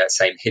from the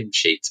same hymn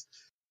sheet.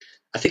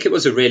 I think it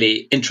was a really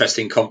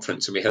interesting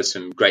conference, and we had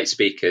some great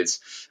speakers,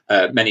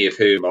 many of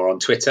whom are on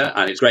Twitter,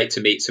 and it's great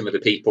to meet some of the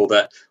people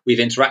that we've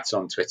interacted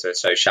on Twitter.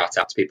 So shout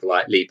out to people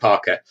like Lee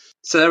Parker.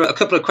 So there are a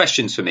couple of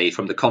questions for me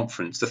from the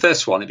conference. The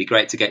first one, it'd be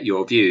great to get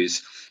your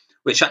views,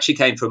 which actually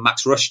came from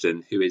Max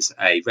Rushton, who is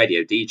a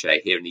radio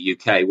DJ here in the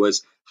UK,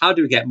 was how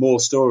do we get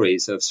more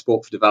stories of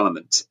sport for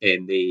development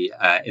in the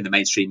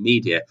mainstream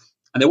media?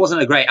 And there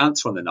wasn't a great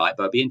answer on the night,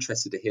 but I'd be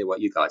interested to hear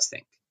what you guys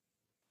think.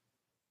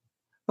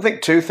 I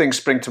think two things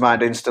spring to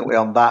mind instantly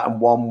on that, and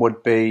one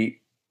would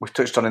be, we've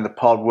touched on in the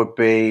pod, would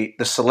be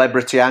the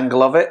celebrity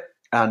angle of it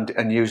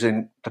and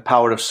using the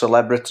power of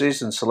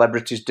celebrities and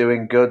celebrities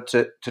doing good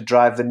to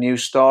drive the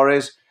news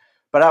stories.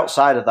 But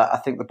outside of that, I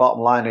think the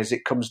bottom line is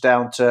it comes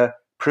down to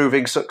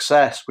proving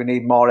success. We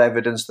need more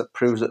evidence that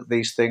proves that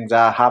these things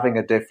are having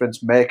a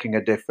difference, making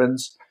a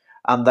difference,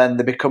 and then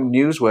they become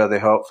newsworthy,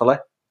 hopefully.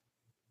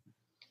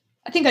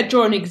 I think I'd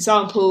draw an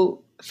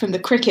example from the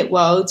cricket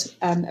world.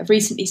 I've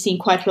recently seen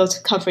quite a lot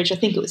of coverage, I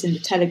think it was in the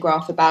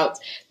Telegraph, about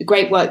the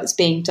great work that's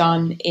being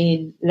done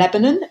in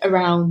Lebanon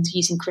around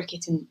using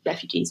cricket and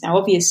refugees. Now,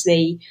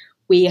 obviously,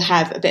 we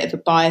have a bit of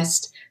a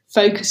biased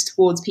focus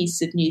towards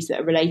pieces of news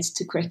that are related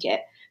to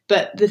cricket.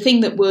 But the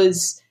thing that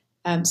was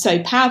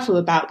so powerful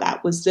about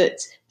that was that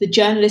the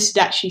journalist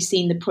had actually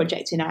seen the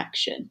project in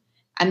action.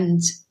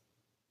 And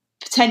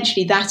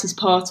potentially that is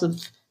part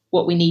of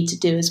what we need to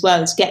do as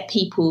well, is get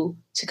people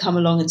to come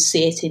along and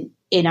see it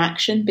in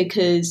action,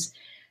 because,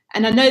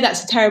 and I know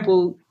that's a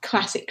terrible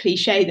classic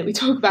cliche that we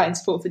talk about in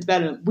Sport for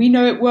Development. We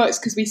know it works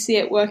because we see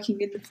it working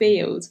in the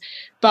field.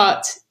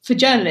 But for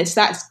journalists,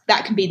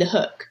 that can be the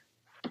hook.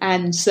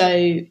 And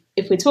so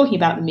if we're talking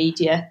about the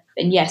media,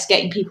 then yes,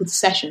 getting people to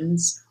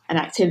sessions and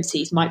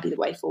activities might be the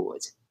way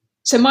forward.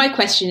 So my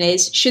question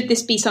is, should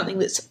this be something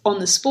that's on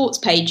the sports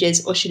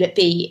pages, or should it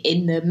be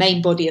in the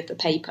main body of the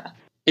paper?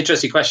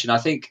 Interesting question. I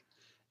think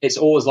it's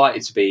always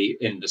likely to be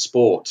in the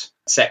sport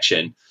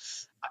section.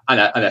 And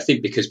I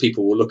think because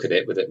people will look at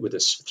it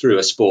through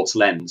a sports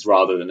lens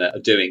rather than a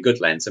doing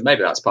good lens, and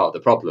maybe that's part of the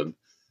problem.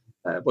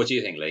 What do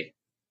you think, Lee?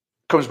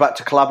 Comes back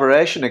to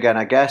collaboration again,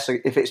 I guess.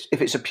 If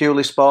it's a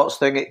purely sports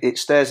thing, it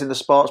stays in the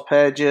sports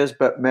pages.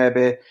 But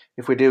maybe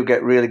if we do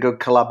get really good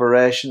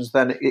collaborations,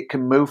 then it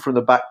can move from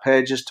the back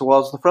pages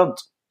towards the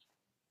front.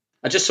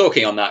 And just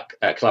talking on that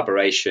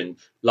collaboration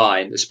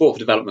line, the Sport for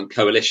Development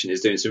Coalition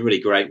is doing some really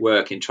great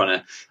work in trying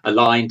to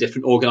align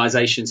different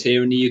organisations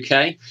here in the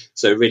UK.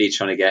 So really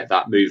trying to get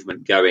that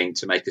movement going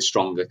to make a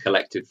stronger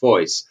collective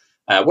voice.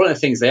 One of the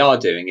things they are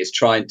doing is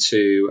trying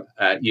to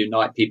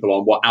unite people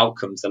on what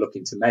outcomes they're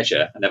looking to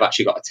measure. And they've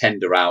actually got a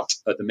tender out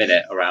at the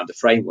minute around a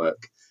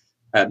framework.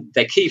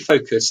 Their key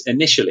focus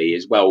initially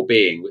is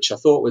well-being, which I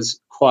thought was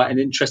quite an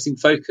interesting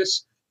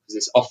focus, because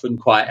it's often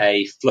quite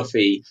a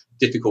fluffy,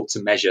 difficult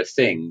to measure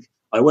thing.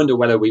 I wonder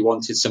whether we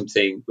wanted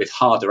something with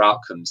harder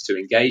outcomes to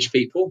engage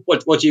people.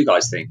 What do you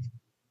guys think?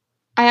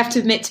 I have to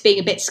admit to being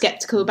a bit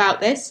sceptical about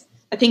this.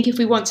 I think if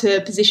we want to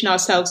position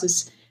ourselves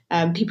as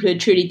people who are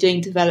truly doing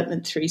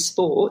development through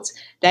sport,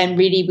 then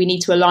really we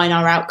need to align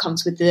our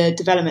outcomes with the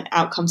development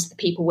outcomes of the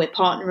people we're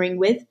partnering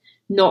with,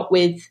 not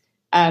with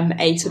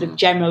a sort of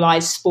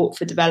generalised sport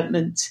for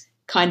development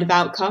kind of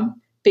outcome.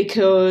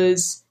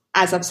 Because,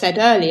 as I've said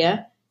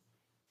earlier,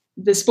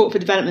 the sport for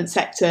development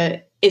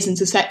sector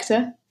isn't a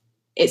sector.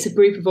 It's a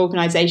group of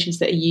organisations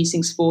that are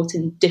using sport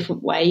in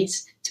different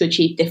ways to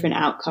achieve different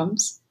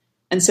outcomes.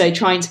 And so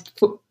trying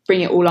to bring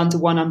it all under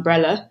one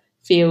umbrella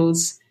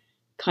feels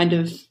kind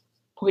of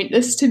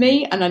pointless to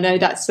me. And I know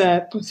that's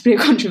possibly a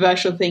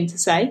controversial thing to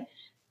say,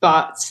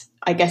 but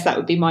I guess that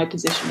would be my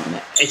position on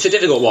it. It's a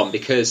difficult one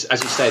because,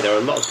 as you say, there are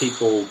a lot of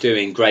people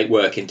doing great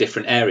work in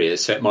different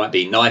areas. So it might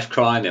be knife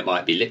crime, it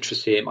might be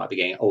literacy, it might be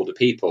getting older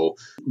people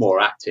more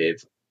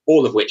active,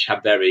 all of which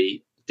have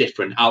very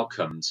different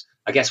outcomes.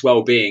 I guess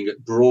well-being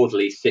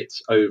broadly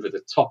sits over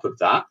the top of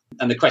that.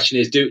 And the question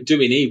is, do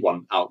we need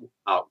one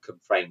outcome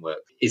framework?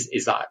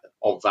 Is that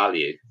of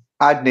value?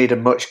 I'd need a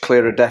much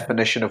clearer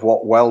definition of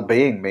what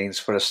well-being means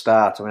for a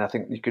start. I mean, I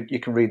think you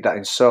can read that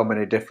in so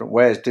many different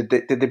ways. Did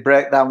they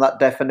break down that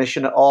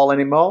definition at all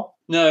anymore?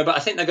 No, but I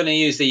think they're going to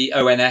use the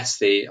ONS,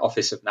 the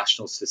Office of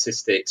National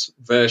Statistics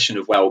version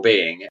of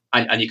well-being,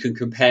 and you can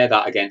compare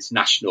that against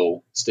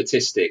national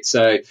statistics.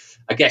 So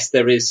I guess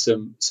there is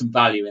some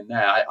value in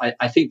there.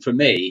 I think for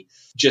me,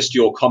 just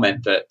your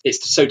comment that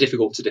it's so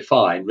difficult to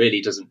define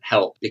really doesn't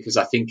help, because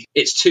I think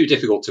it's too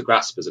difficult to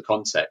grasp as a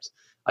concept.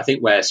 I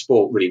think where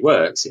sport really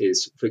works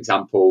is, for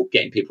example,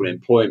 getting people in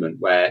employment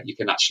where you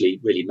can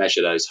actually really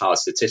measure those hard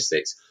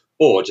statistics,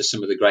 or just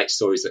some of the great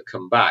stories that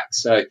come back.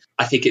 So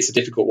I think it's a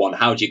difficult one.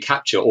 How do you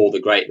capture all the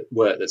great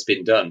work that's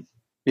been done?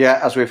 Yeah,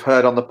 as we've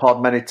heard on the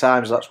pod many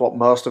times, that's what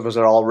most of us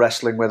are all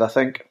wrestling with, I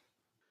think.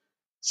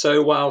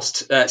 So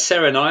whilst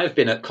Sarah and I have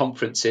been at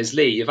conferences,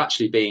 Lee, you've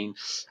actually been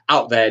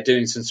out there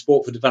doing some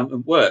sport for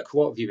development work.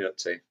 What have you been up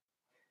to?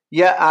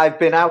 Yeah, I've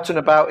been out and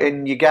about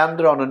in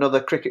Uganda on another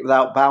Cricket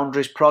Without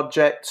Boundaries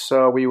project.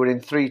 So we were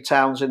in 3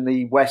 towns in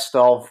the west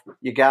of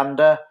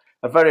Uganda.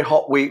 A very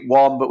hot week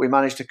one, but we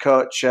managed to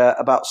coach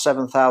about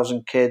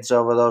 7,000 kids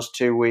over those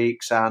 2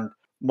 weeks, and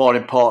more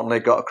importantly,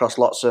 got across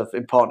lots of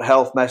important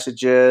health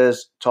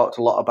messages, talked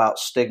a lot about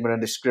stigma and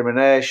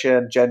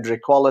discrimination, gender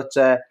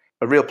equality.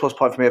 A real plus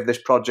point for me of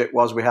this project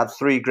was we had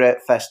 3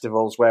 great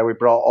festivals where we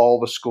brought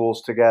all the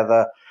schools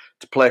together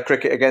to play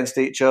cricket against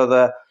each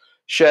other,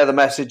 share the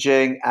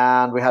messaging,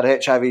 and we had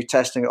HIV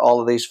testing at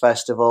all of these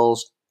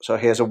festivals. So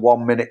here's a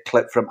 1-minute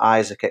clip from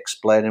Isaac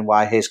explaining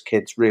why his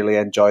kids really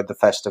enjoyed the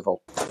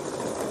festival.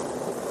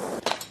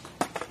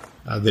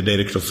 The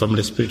director of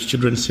Family Spirit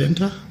Children's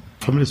Center.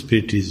 Family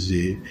Spirit is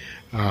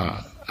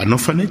an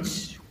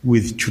orphanage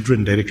with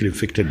children directly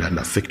infected and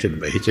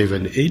affected by HIV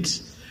and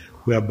AIDS,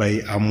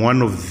 whereby I'm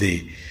one of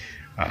the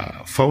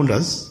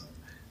founders,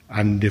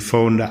 and the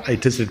founder, I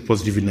tested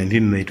positive in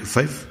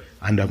 1995,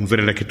 and I'm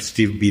very lucky to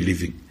still be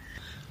living.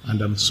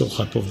 And I'm so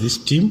happy of this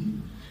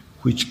team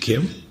which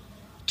came.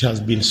 It has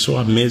been so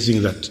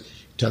amazing that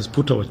it has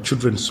put our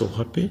children so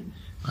happy,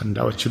 and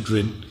our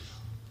children,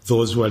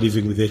 those who are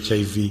living with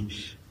HIV,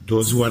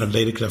 those who are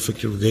directly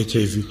affected with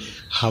HIV,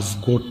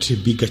 have got a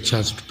bigger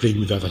chance to play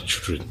with other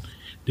children.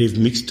 They've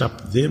mixed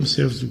up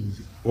themselves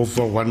with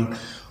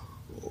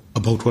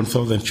about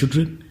 1,000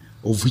 children,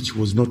 of which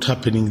was not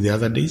happening the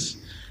other days.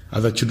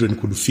 Other children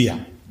could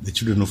fear the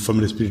children of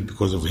Family Spirit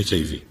because of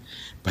HIV.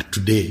 But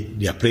today,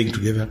 they are playing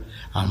together.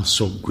 I'm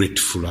so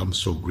grateful.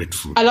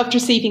 I loved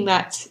receiving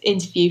that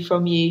interview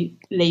from you,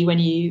 Lee, when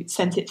you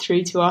sent it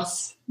through to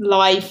us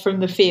live from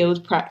the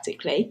field,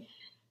 practically.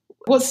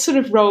 What's the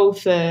sort of role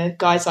for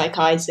guys like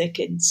Isaac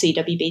and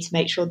CWB to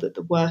make sure that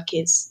the work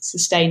is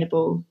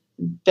sustainable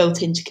and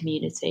built into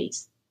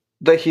communities?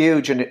 They're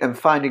huge, and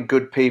finding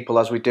good people,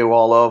 as we do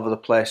all over the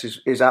place,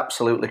 is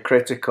absolutely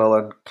critical.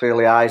 And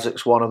clearly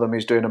Isaac's one of them.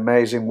 He's doing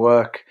amazing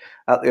work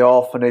at the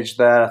orphanage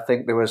there. I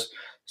think there was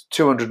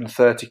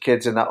 230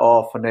 kids in that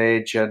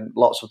orphanage, and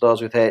lots of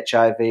those with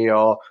HIV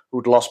or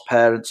who'd lost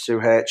parents to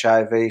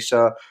HIV.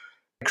 So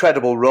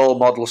incredible role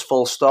models,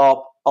 full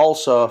stop.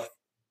 Also,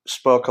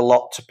 spoke a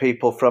lot to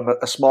people from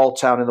a small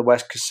town in the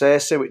West,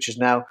 Kasese, which has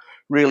now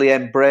really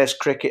embraced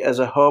cricket as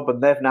a hub,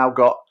 and they've now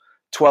got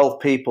 12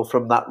 people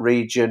from that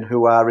region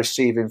who are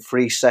receiving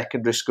free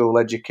secondary school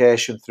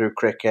education through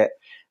cricket.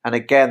 And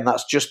again,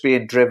 that's just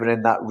being driven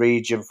in that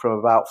region from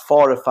about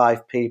 4 or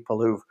 5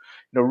 people who've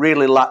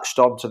really latched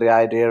onto the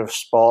idea of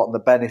sport and the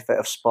benefit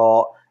of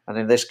sport, and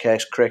in this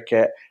case,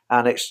 cricket.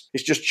 And it's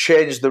just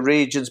changed the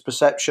region's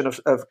perception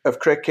of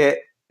cricket.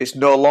 It's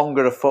no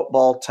longer a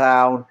football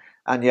town.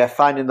 And yeah,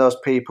 finding those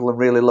people and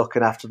really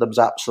looking after them is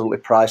absolutely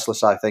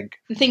priceless, I think.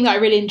 The thing that I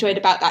really enjoyed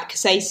about that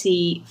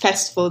Kasese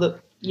festival that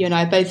you and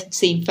I have both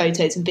seen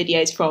photos and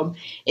videos from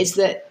is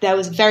that there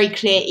was very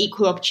clear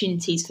equal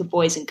opportunities for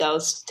boys and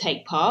girls to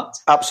take part.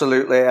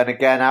 Absolutely. And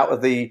again, out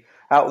of the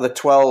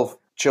 12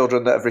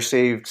 children that have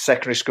received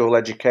secondary school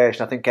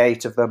education, I think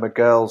 8 of them are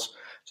girls.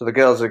 So the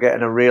girls are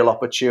getting a real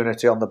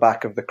opportunity on the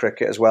back of the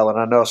cricket as well. And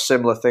I know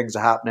similar things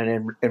are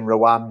happening in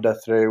Rwanda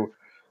through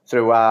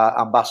our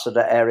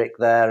ambassador Eric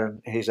there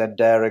and his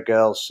Endera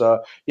girls.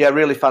 So yeah,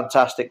 really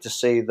fantastic to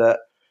see that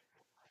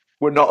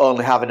we're not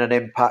only having an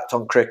impact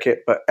on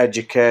cricket, but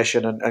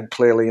education and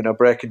clearly,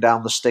 breaking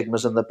down the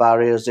stigmas and the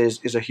barriers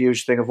is a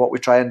huge thing of what we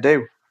try and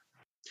do.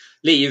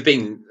 Lee, you've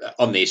been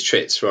on these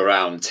trips for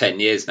around 10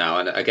 years now,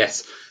 and I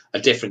guess a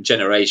different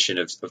generation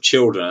of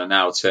children are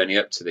now turning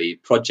up to the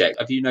project.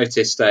 Have you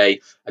noticed a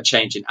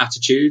change in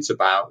attitudes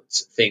about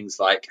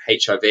things like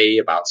HIV,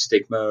 about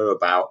stigma,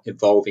 about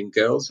involving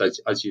girls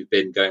as you've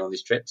been going on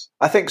these trips?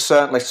 I think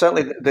certainly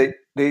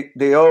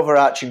the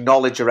overarching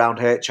knowledge around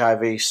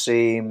HIV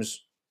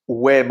seems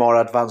way more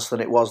advanced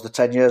than it was the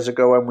 10 years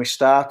ago when we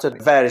started.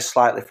 It varies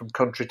slightly from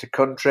country to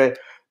country,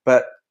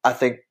 but I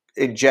think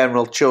in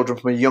general, children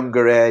from a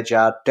younger age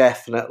are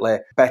definitely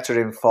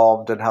better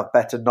informed and have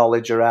better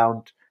knowledge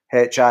around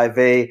HIV.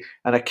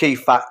 And a key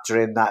factor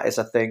in that is,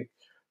 I think,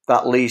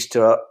 that leads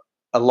to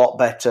a lot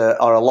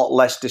better or a lot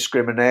less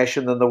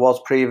discrimination than there was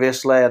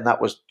previously. And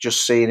that was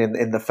just seen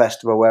in the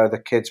festival where the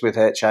kids with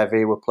HIV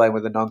were playing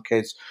with the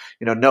non-kids.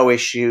 No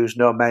issues,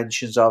 no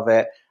mentions of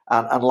it.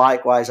 And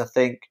likewise, I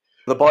think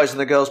the boys and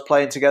the girls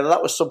playing together,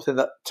 that was something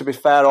that, to be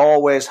fair,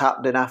 always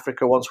happened in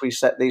Africa once we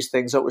set these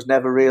things up. It was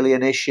never really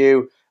an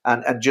issue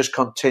and just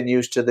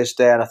continues to this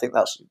day. And I think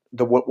that's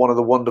one of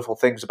the wonderful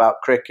things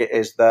about cricket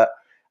is that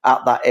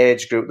at that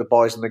age group, the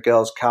boys and the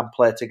girls can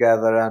play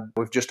together. And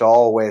we've just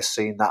always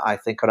seen that, I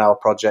think, on our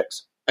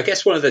projects. I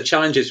guess one of the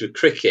challenges with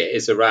cricket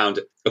is around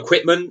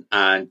equipment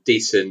and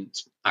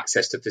decent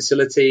access to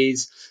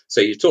facilities. So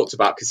you've talked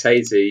about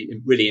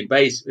Kasese really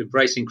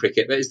embracing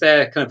cricket, but is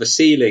there kind of a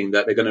ceiling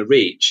that they're going to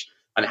reach?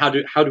 And how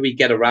do we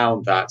get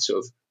around that sort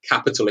of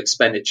capital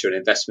expenditure and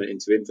investment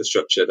into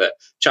infrastructure that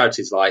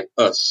charities like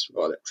us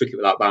or that Cricket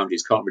Without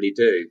Boundaries can't really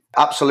do?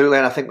 Absolutely,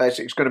 and I think that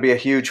it's going to be a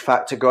huge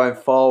factor going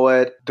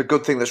forward. The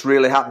good thing that's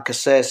really happened in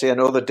Kasese and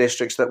other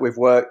districts that we've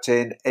worked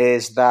in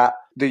is that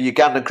the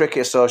Ugandan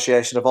Cricket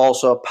Association have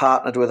also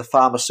partnered with a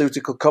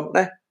pharmaceutical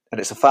company, and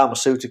it's a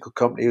pharmaceutical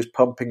company who's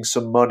pumping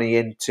some money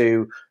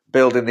into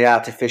building the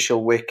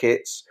artificial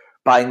wickets,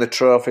 buying the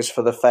trophies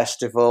for the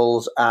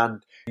festivals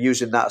and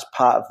using that as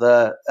part of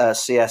the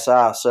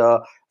CSR. So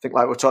I think,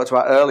 like we talked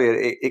about earlier,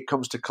 it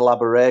comes to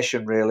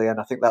collaboration, really, and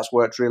I think that's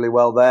worked really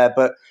well there.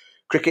 But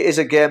cricket is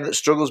a game that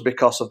struggles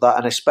because of that,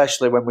 and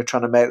especially when we're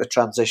trying to make the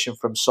transition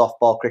from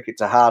softball cricket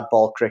to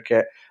hardball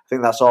cricket, I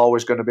think that's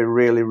always going to be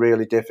really,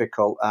 really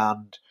difficult.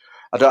 And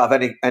I don't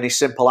have any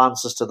simple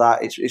answers to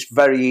that. It's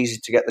very easy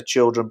to get the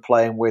children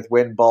playing with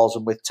wind balls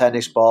and with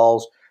tennis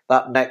balls.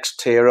 That next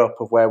tier up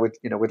of where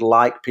we'd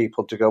like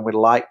people to go, and we'd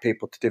like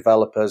people to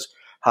develop as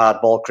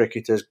hardball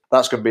cricketers,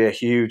 that's going to be a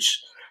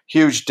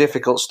huge,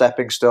 difficult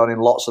stepping stone in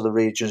lots of the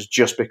regions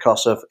just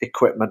because of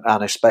equipment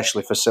and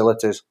especially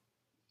facilities.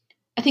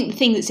 I think the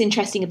thing that's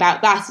interesting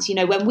about that is,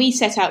 when we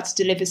set out to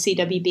deliver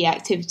CWB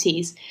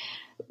activities,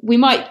 we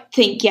might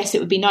think, yes, it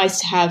would be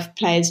nice to have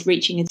players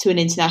reaching to an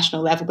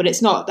international level, but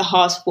it's not at the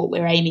heart of what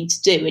we're aiming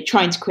to do. We're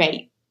trying to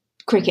create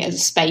cricket as a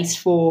space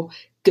for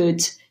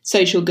good,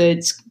 social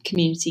goods,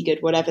 community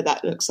good, whatever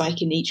that looks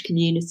like in each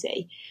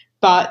community.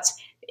 But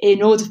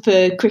in order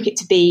for cricket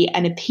to be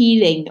an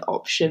appealing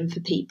option for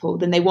people,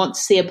 then they want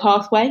to see a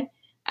pathway.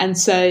 And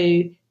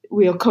so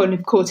we are kind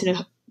of caught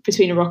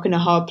between a rock and a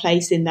hard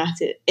place in that,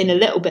 in a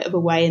little bit of a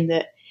way, in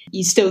that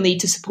you still need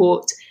to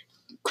support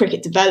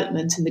cricket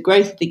development and the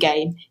growth of the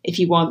game if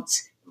you want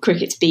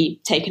cricket to be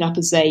taken up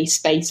as a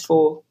space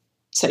for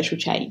social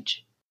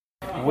change.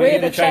 We're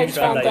the Change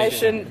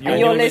Foundation, and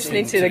you're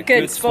listening to the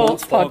Good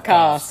Sports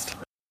Podcast.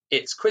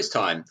 It's quiz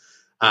time.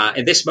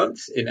 In this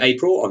month, in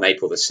April, on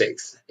April the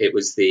 6th, it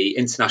was the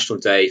International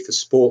Day for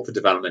Sport for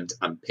Development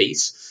and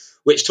Peace,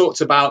 which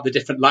talked about the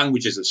different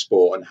languages of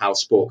sport and how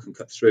sport can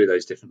cut through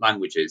those different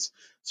languages.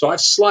 So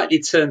I've slightly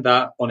turned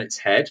that on its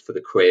head for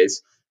the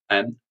quiz.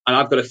 And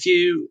I've got a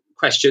few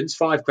questions,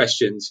 5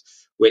 questions,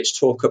 which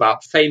talk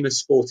about famous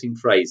sporting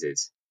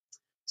phrases.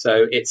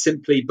 So it's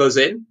simply buzz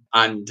in.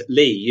 And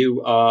Lee,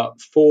 you are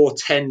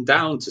 4-10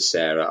 down to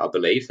Sarah, I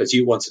believe, as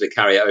you wanted to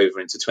carry it over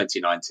into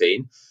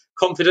 2019.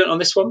 Confident on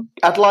this one?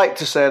 I'd like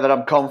to say that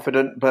I'm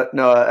confident, but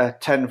no, a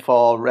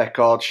 10-4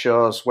 record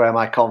shows where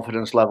my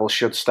confidence level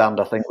should stand,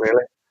 I think,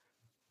 really.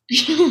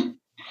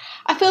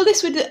 I feel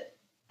this would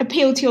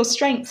appeal to your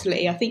strengths,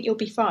 Lee. I think you'll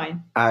be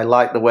fine. I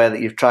like the way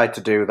that you've tried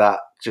to do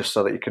that, just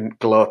so that you can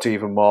gloat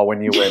even more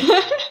when you win.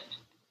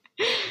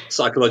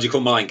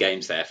 Psychological mind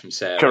games there from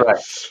Sarah.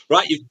 Correct.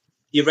 Right,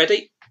 you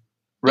ready?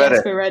 Ready.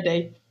 Yes, we're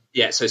ready.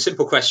 Yeah, so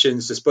simple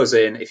questions, just buzz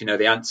in if you know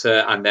the answer,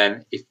 and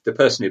then if the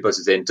person who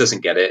buzzes in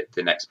doesn't get it,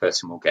 the next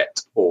person will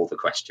get all the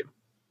question.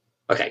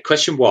 Okay,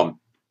 question 1.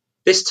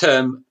 This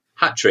term,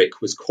 hat-trick,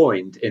 was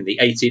coined in the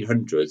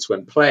 1800s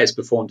when players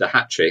performed a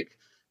hat-trick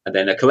and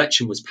then a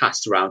collection was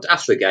passed around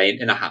after the game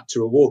in a hat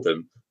to reward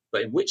them.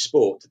 But in which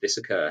sport did this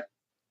occur?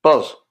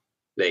 Buzz.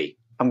 Lee.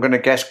 I'm going to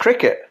guess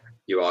cricket.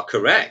 You are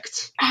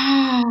correct.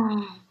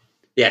 Ah.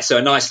 Yeah, so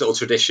a nice little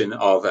tradition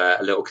of a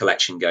little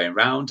collection going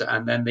round,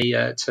 and then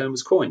the term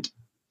was coined.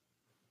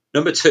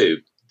 Number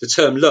 2, the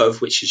term love,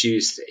 which is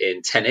used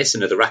in tennis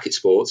and other racket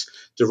sports,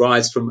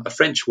 derives from a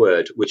French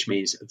word which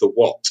means the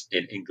what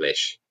in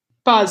English?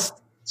 Buzz.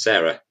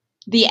 Sarah.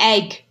 The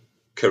egg.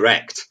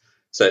 Correct.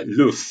 So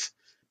l'œuf.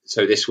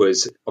 So this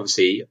was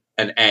obviously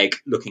an egg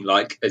looking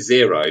like a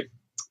 0.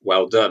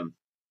 Well done.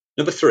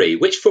 Number 3,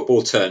 which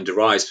football term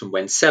derives from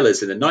when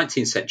sellers in the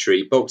 19th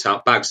century bulked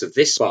out bags of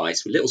this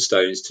spice with little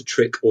stones to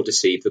trick or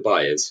deceive the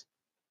buyers?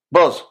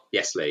 Buzz.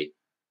 Yes, Lee.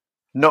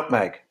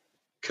 Nutmeg.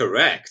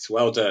 Correct.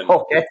 Well done.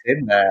 Oh, get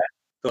in there.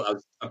 Thought that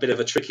was a bit of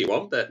a tricky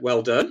one, but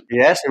well done.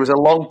 Yes, it was a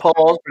long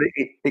pause,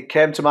 but it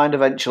came to mind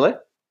eventually.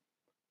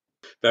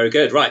 Very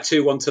good. Right,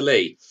 2-1 to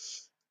Lee.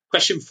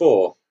 Question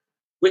 4.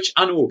 Which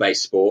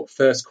animal-based sport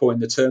first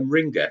coined the term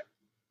ringer?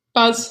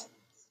 Buzz.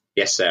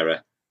 Yes,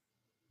 Sarah.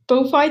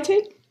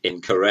 Bullfighting?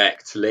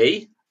 Incorrect.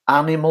 Lee?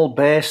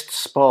 Animal-based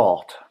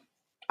sport.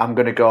 I'm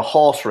going to go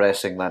horse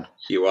racing then.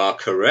 You are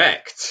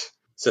correct.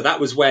 So that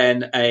was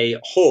when a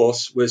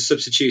horse was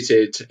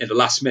substituted in the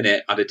last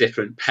minute at a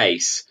different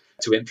pace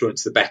to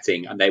influence the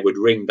betting, and they would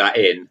ring that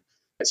in.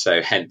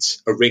 So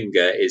hence, a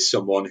ringer is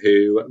someone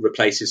who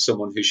replaces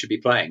someone who should be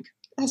playing.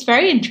 That's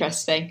very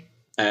interesting.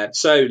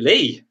 So,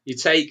 Lee, you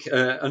take an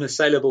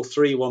unassailable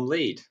 3-1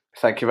 lead.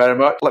 Thank you very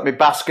much. Let me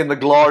bask in the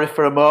glory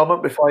for a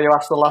moment before you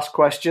ask the last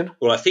question.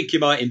 Well, I think you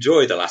might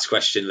enjoy the last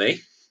question,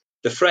 Lee.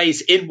 The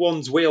phrase "in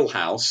one's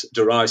wheelhouse"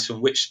 derives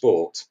from which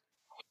sport?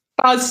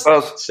 Buzz.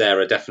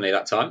 Sarah, definitely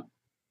that time.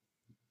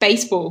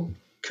 Baseball.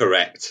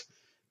 Correct.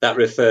 That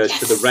refers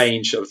to the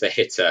range of the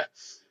hitter.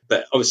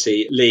 But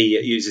obviously,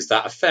 Lee uses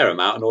that a fair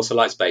amount and also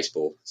likes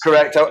baseball.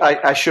 Correct.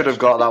 I should have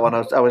got that one.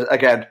 I was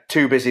again,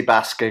 too busy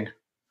basking.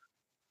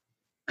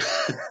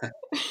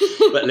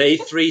 But Lee,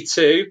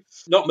 3-2.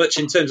 Not much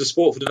in terms of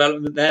sport for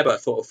development there, but I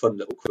thought a fun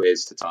little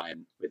quiz to tie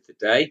in with the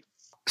day.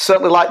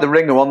 Certainly like the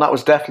ringer one. That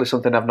was definitely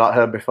something I've not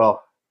heard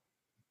before.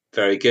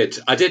 Very good.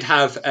 I did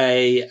have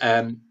a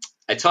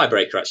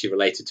tiebreaker actually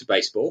related to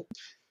baseball.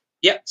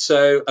 Yep,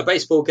 so a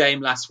baseball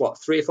game lasts,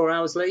 3 or 4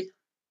 hours, Lee?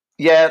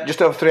 Yeah,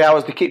 just over 3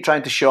 hours. They keep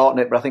trying to shorten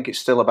it, but I think it's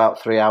still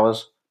about 3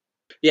 hours.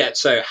 Yeah,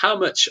 so how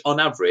much on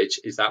average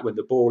is that when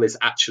the ball is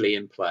actually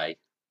in play?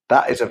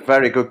 That is a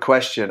very good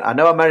question. I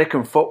know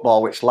American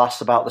football, which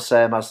lasts about the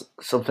same as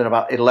something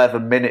about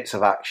 11 minutes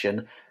of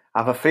action.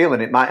 I have a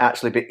feeling it might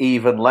actually be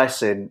even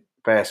less in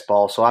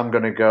baseball, so I'm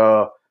going to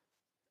go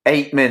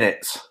 8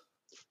 minutes.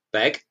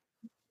 Beg?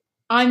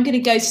 I'm going to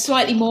go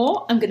slightly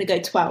more. I'm going to go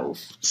 12.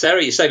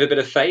 Sarah, you save a bit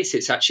of face.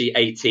 It's actually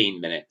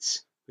 18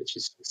 minutes, which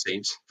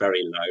seems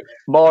very low.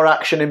 More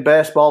action in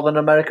baseball than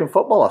American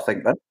football, I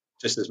think, then.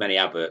 Just as many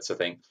adverts, I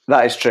think.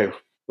 That is true.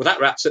 Well,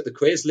 that wraps up the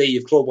quiz. Lee,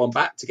 you've clawed one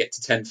back to get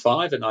to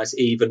 10-5, a nice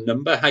even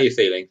number. How are you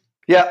feeling?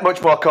 Yeah,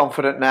 much more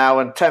confident now,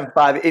 and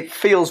 10-5, it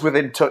feels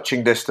within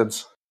touching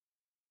distance.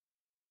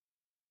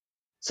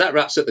 So that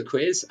wraps up the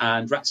quiz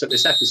and wraps up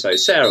this episode.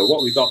 Sarah, what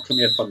have we got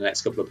coming up on the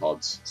next couple of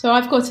pods? So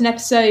I've got an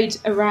episode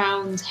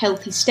around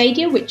Healthy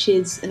Stadia, which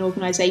is an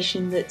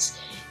organisation that's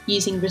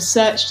using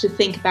research to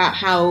think about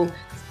how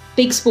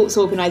big sports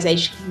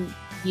organisations can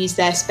use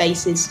their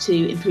spaces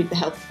to improve the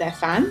health of their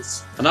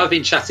fans. And I've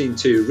been chatting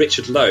to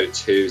Richard Lote,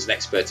 who's an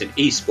expert in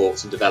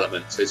esports and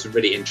development. So some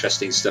really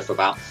interesting stuff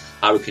about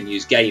how we can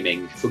use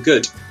gaming for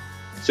good.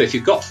 So if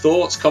you've got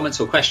thoughts,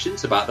 comments or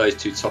questions about those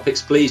two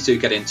topics, please do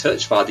get in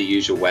touch via the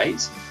usual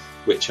ways,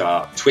 which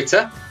are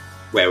Twitter,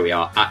 where we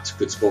are at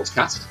Good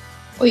Sportscast.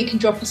 Or you can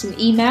drop us an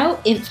email,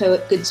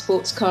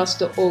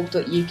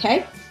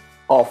 info@goodsportscast.org.uk.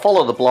 Or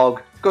follow the blog,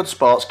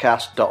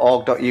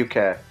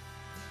 goodsportscast.org.uk.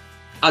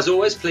 As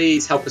always,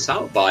 please help us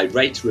out by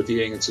rate,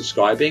 reviewing and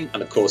subscribing,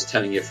 and of course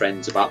telling your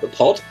friends about the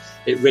pod.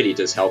 It really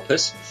does help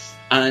us.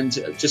 And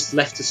just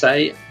left to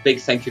say,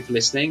 big thank you for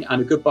listening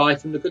and a goodbye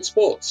from the Good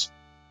Sports.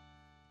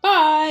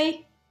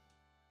 Bye.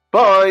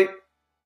 Bye.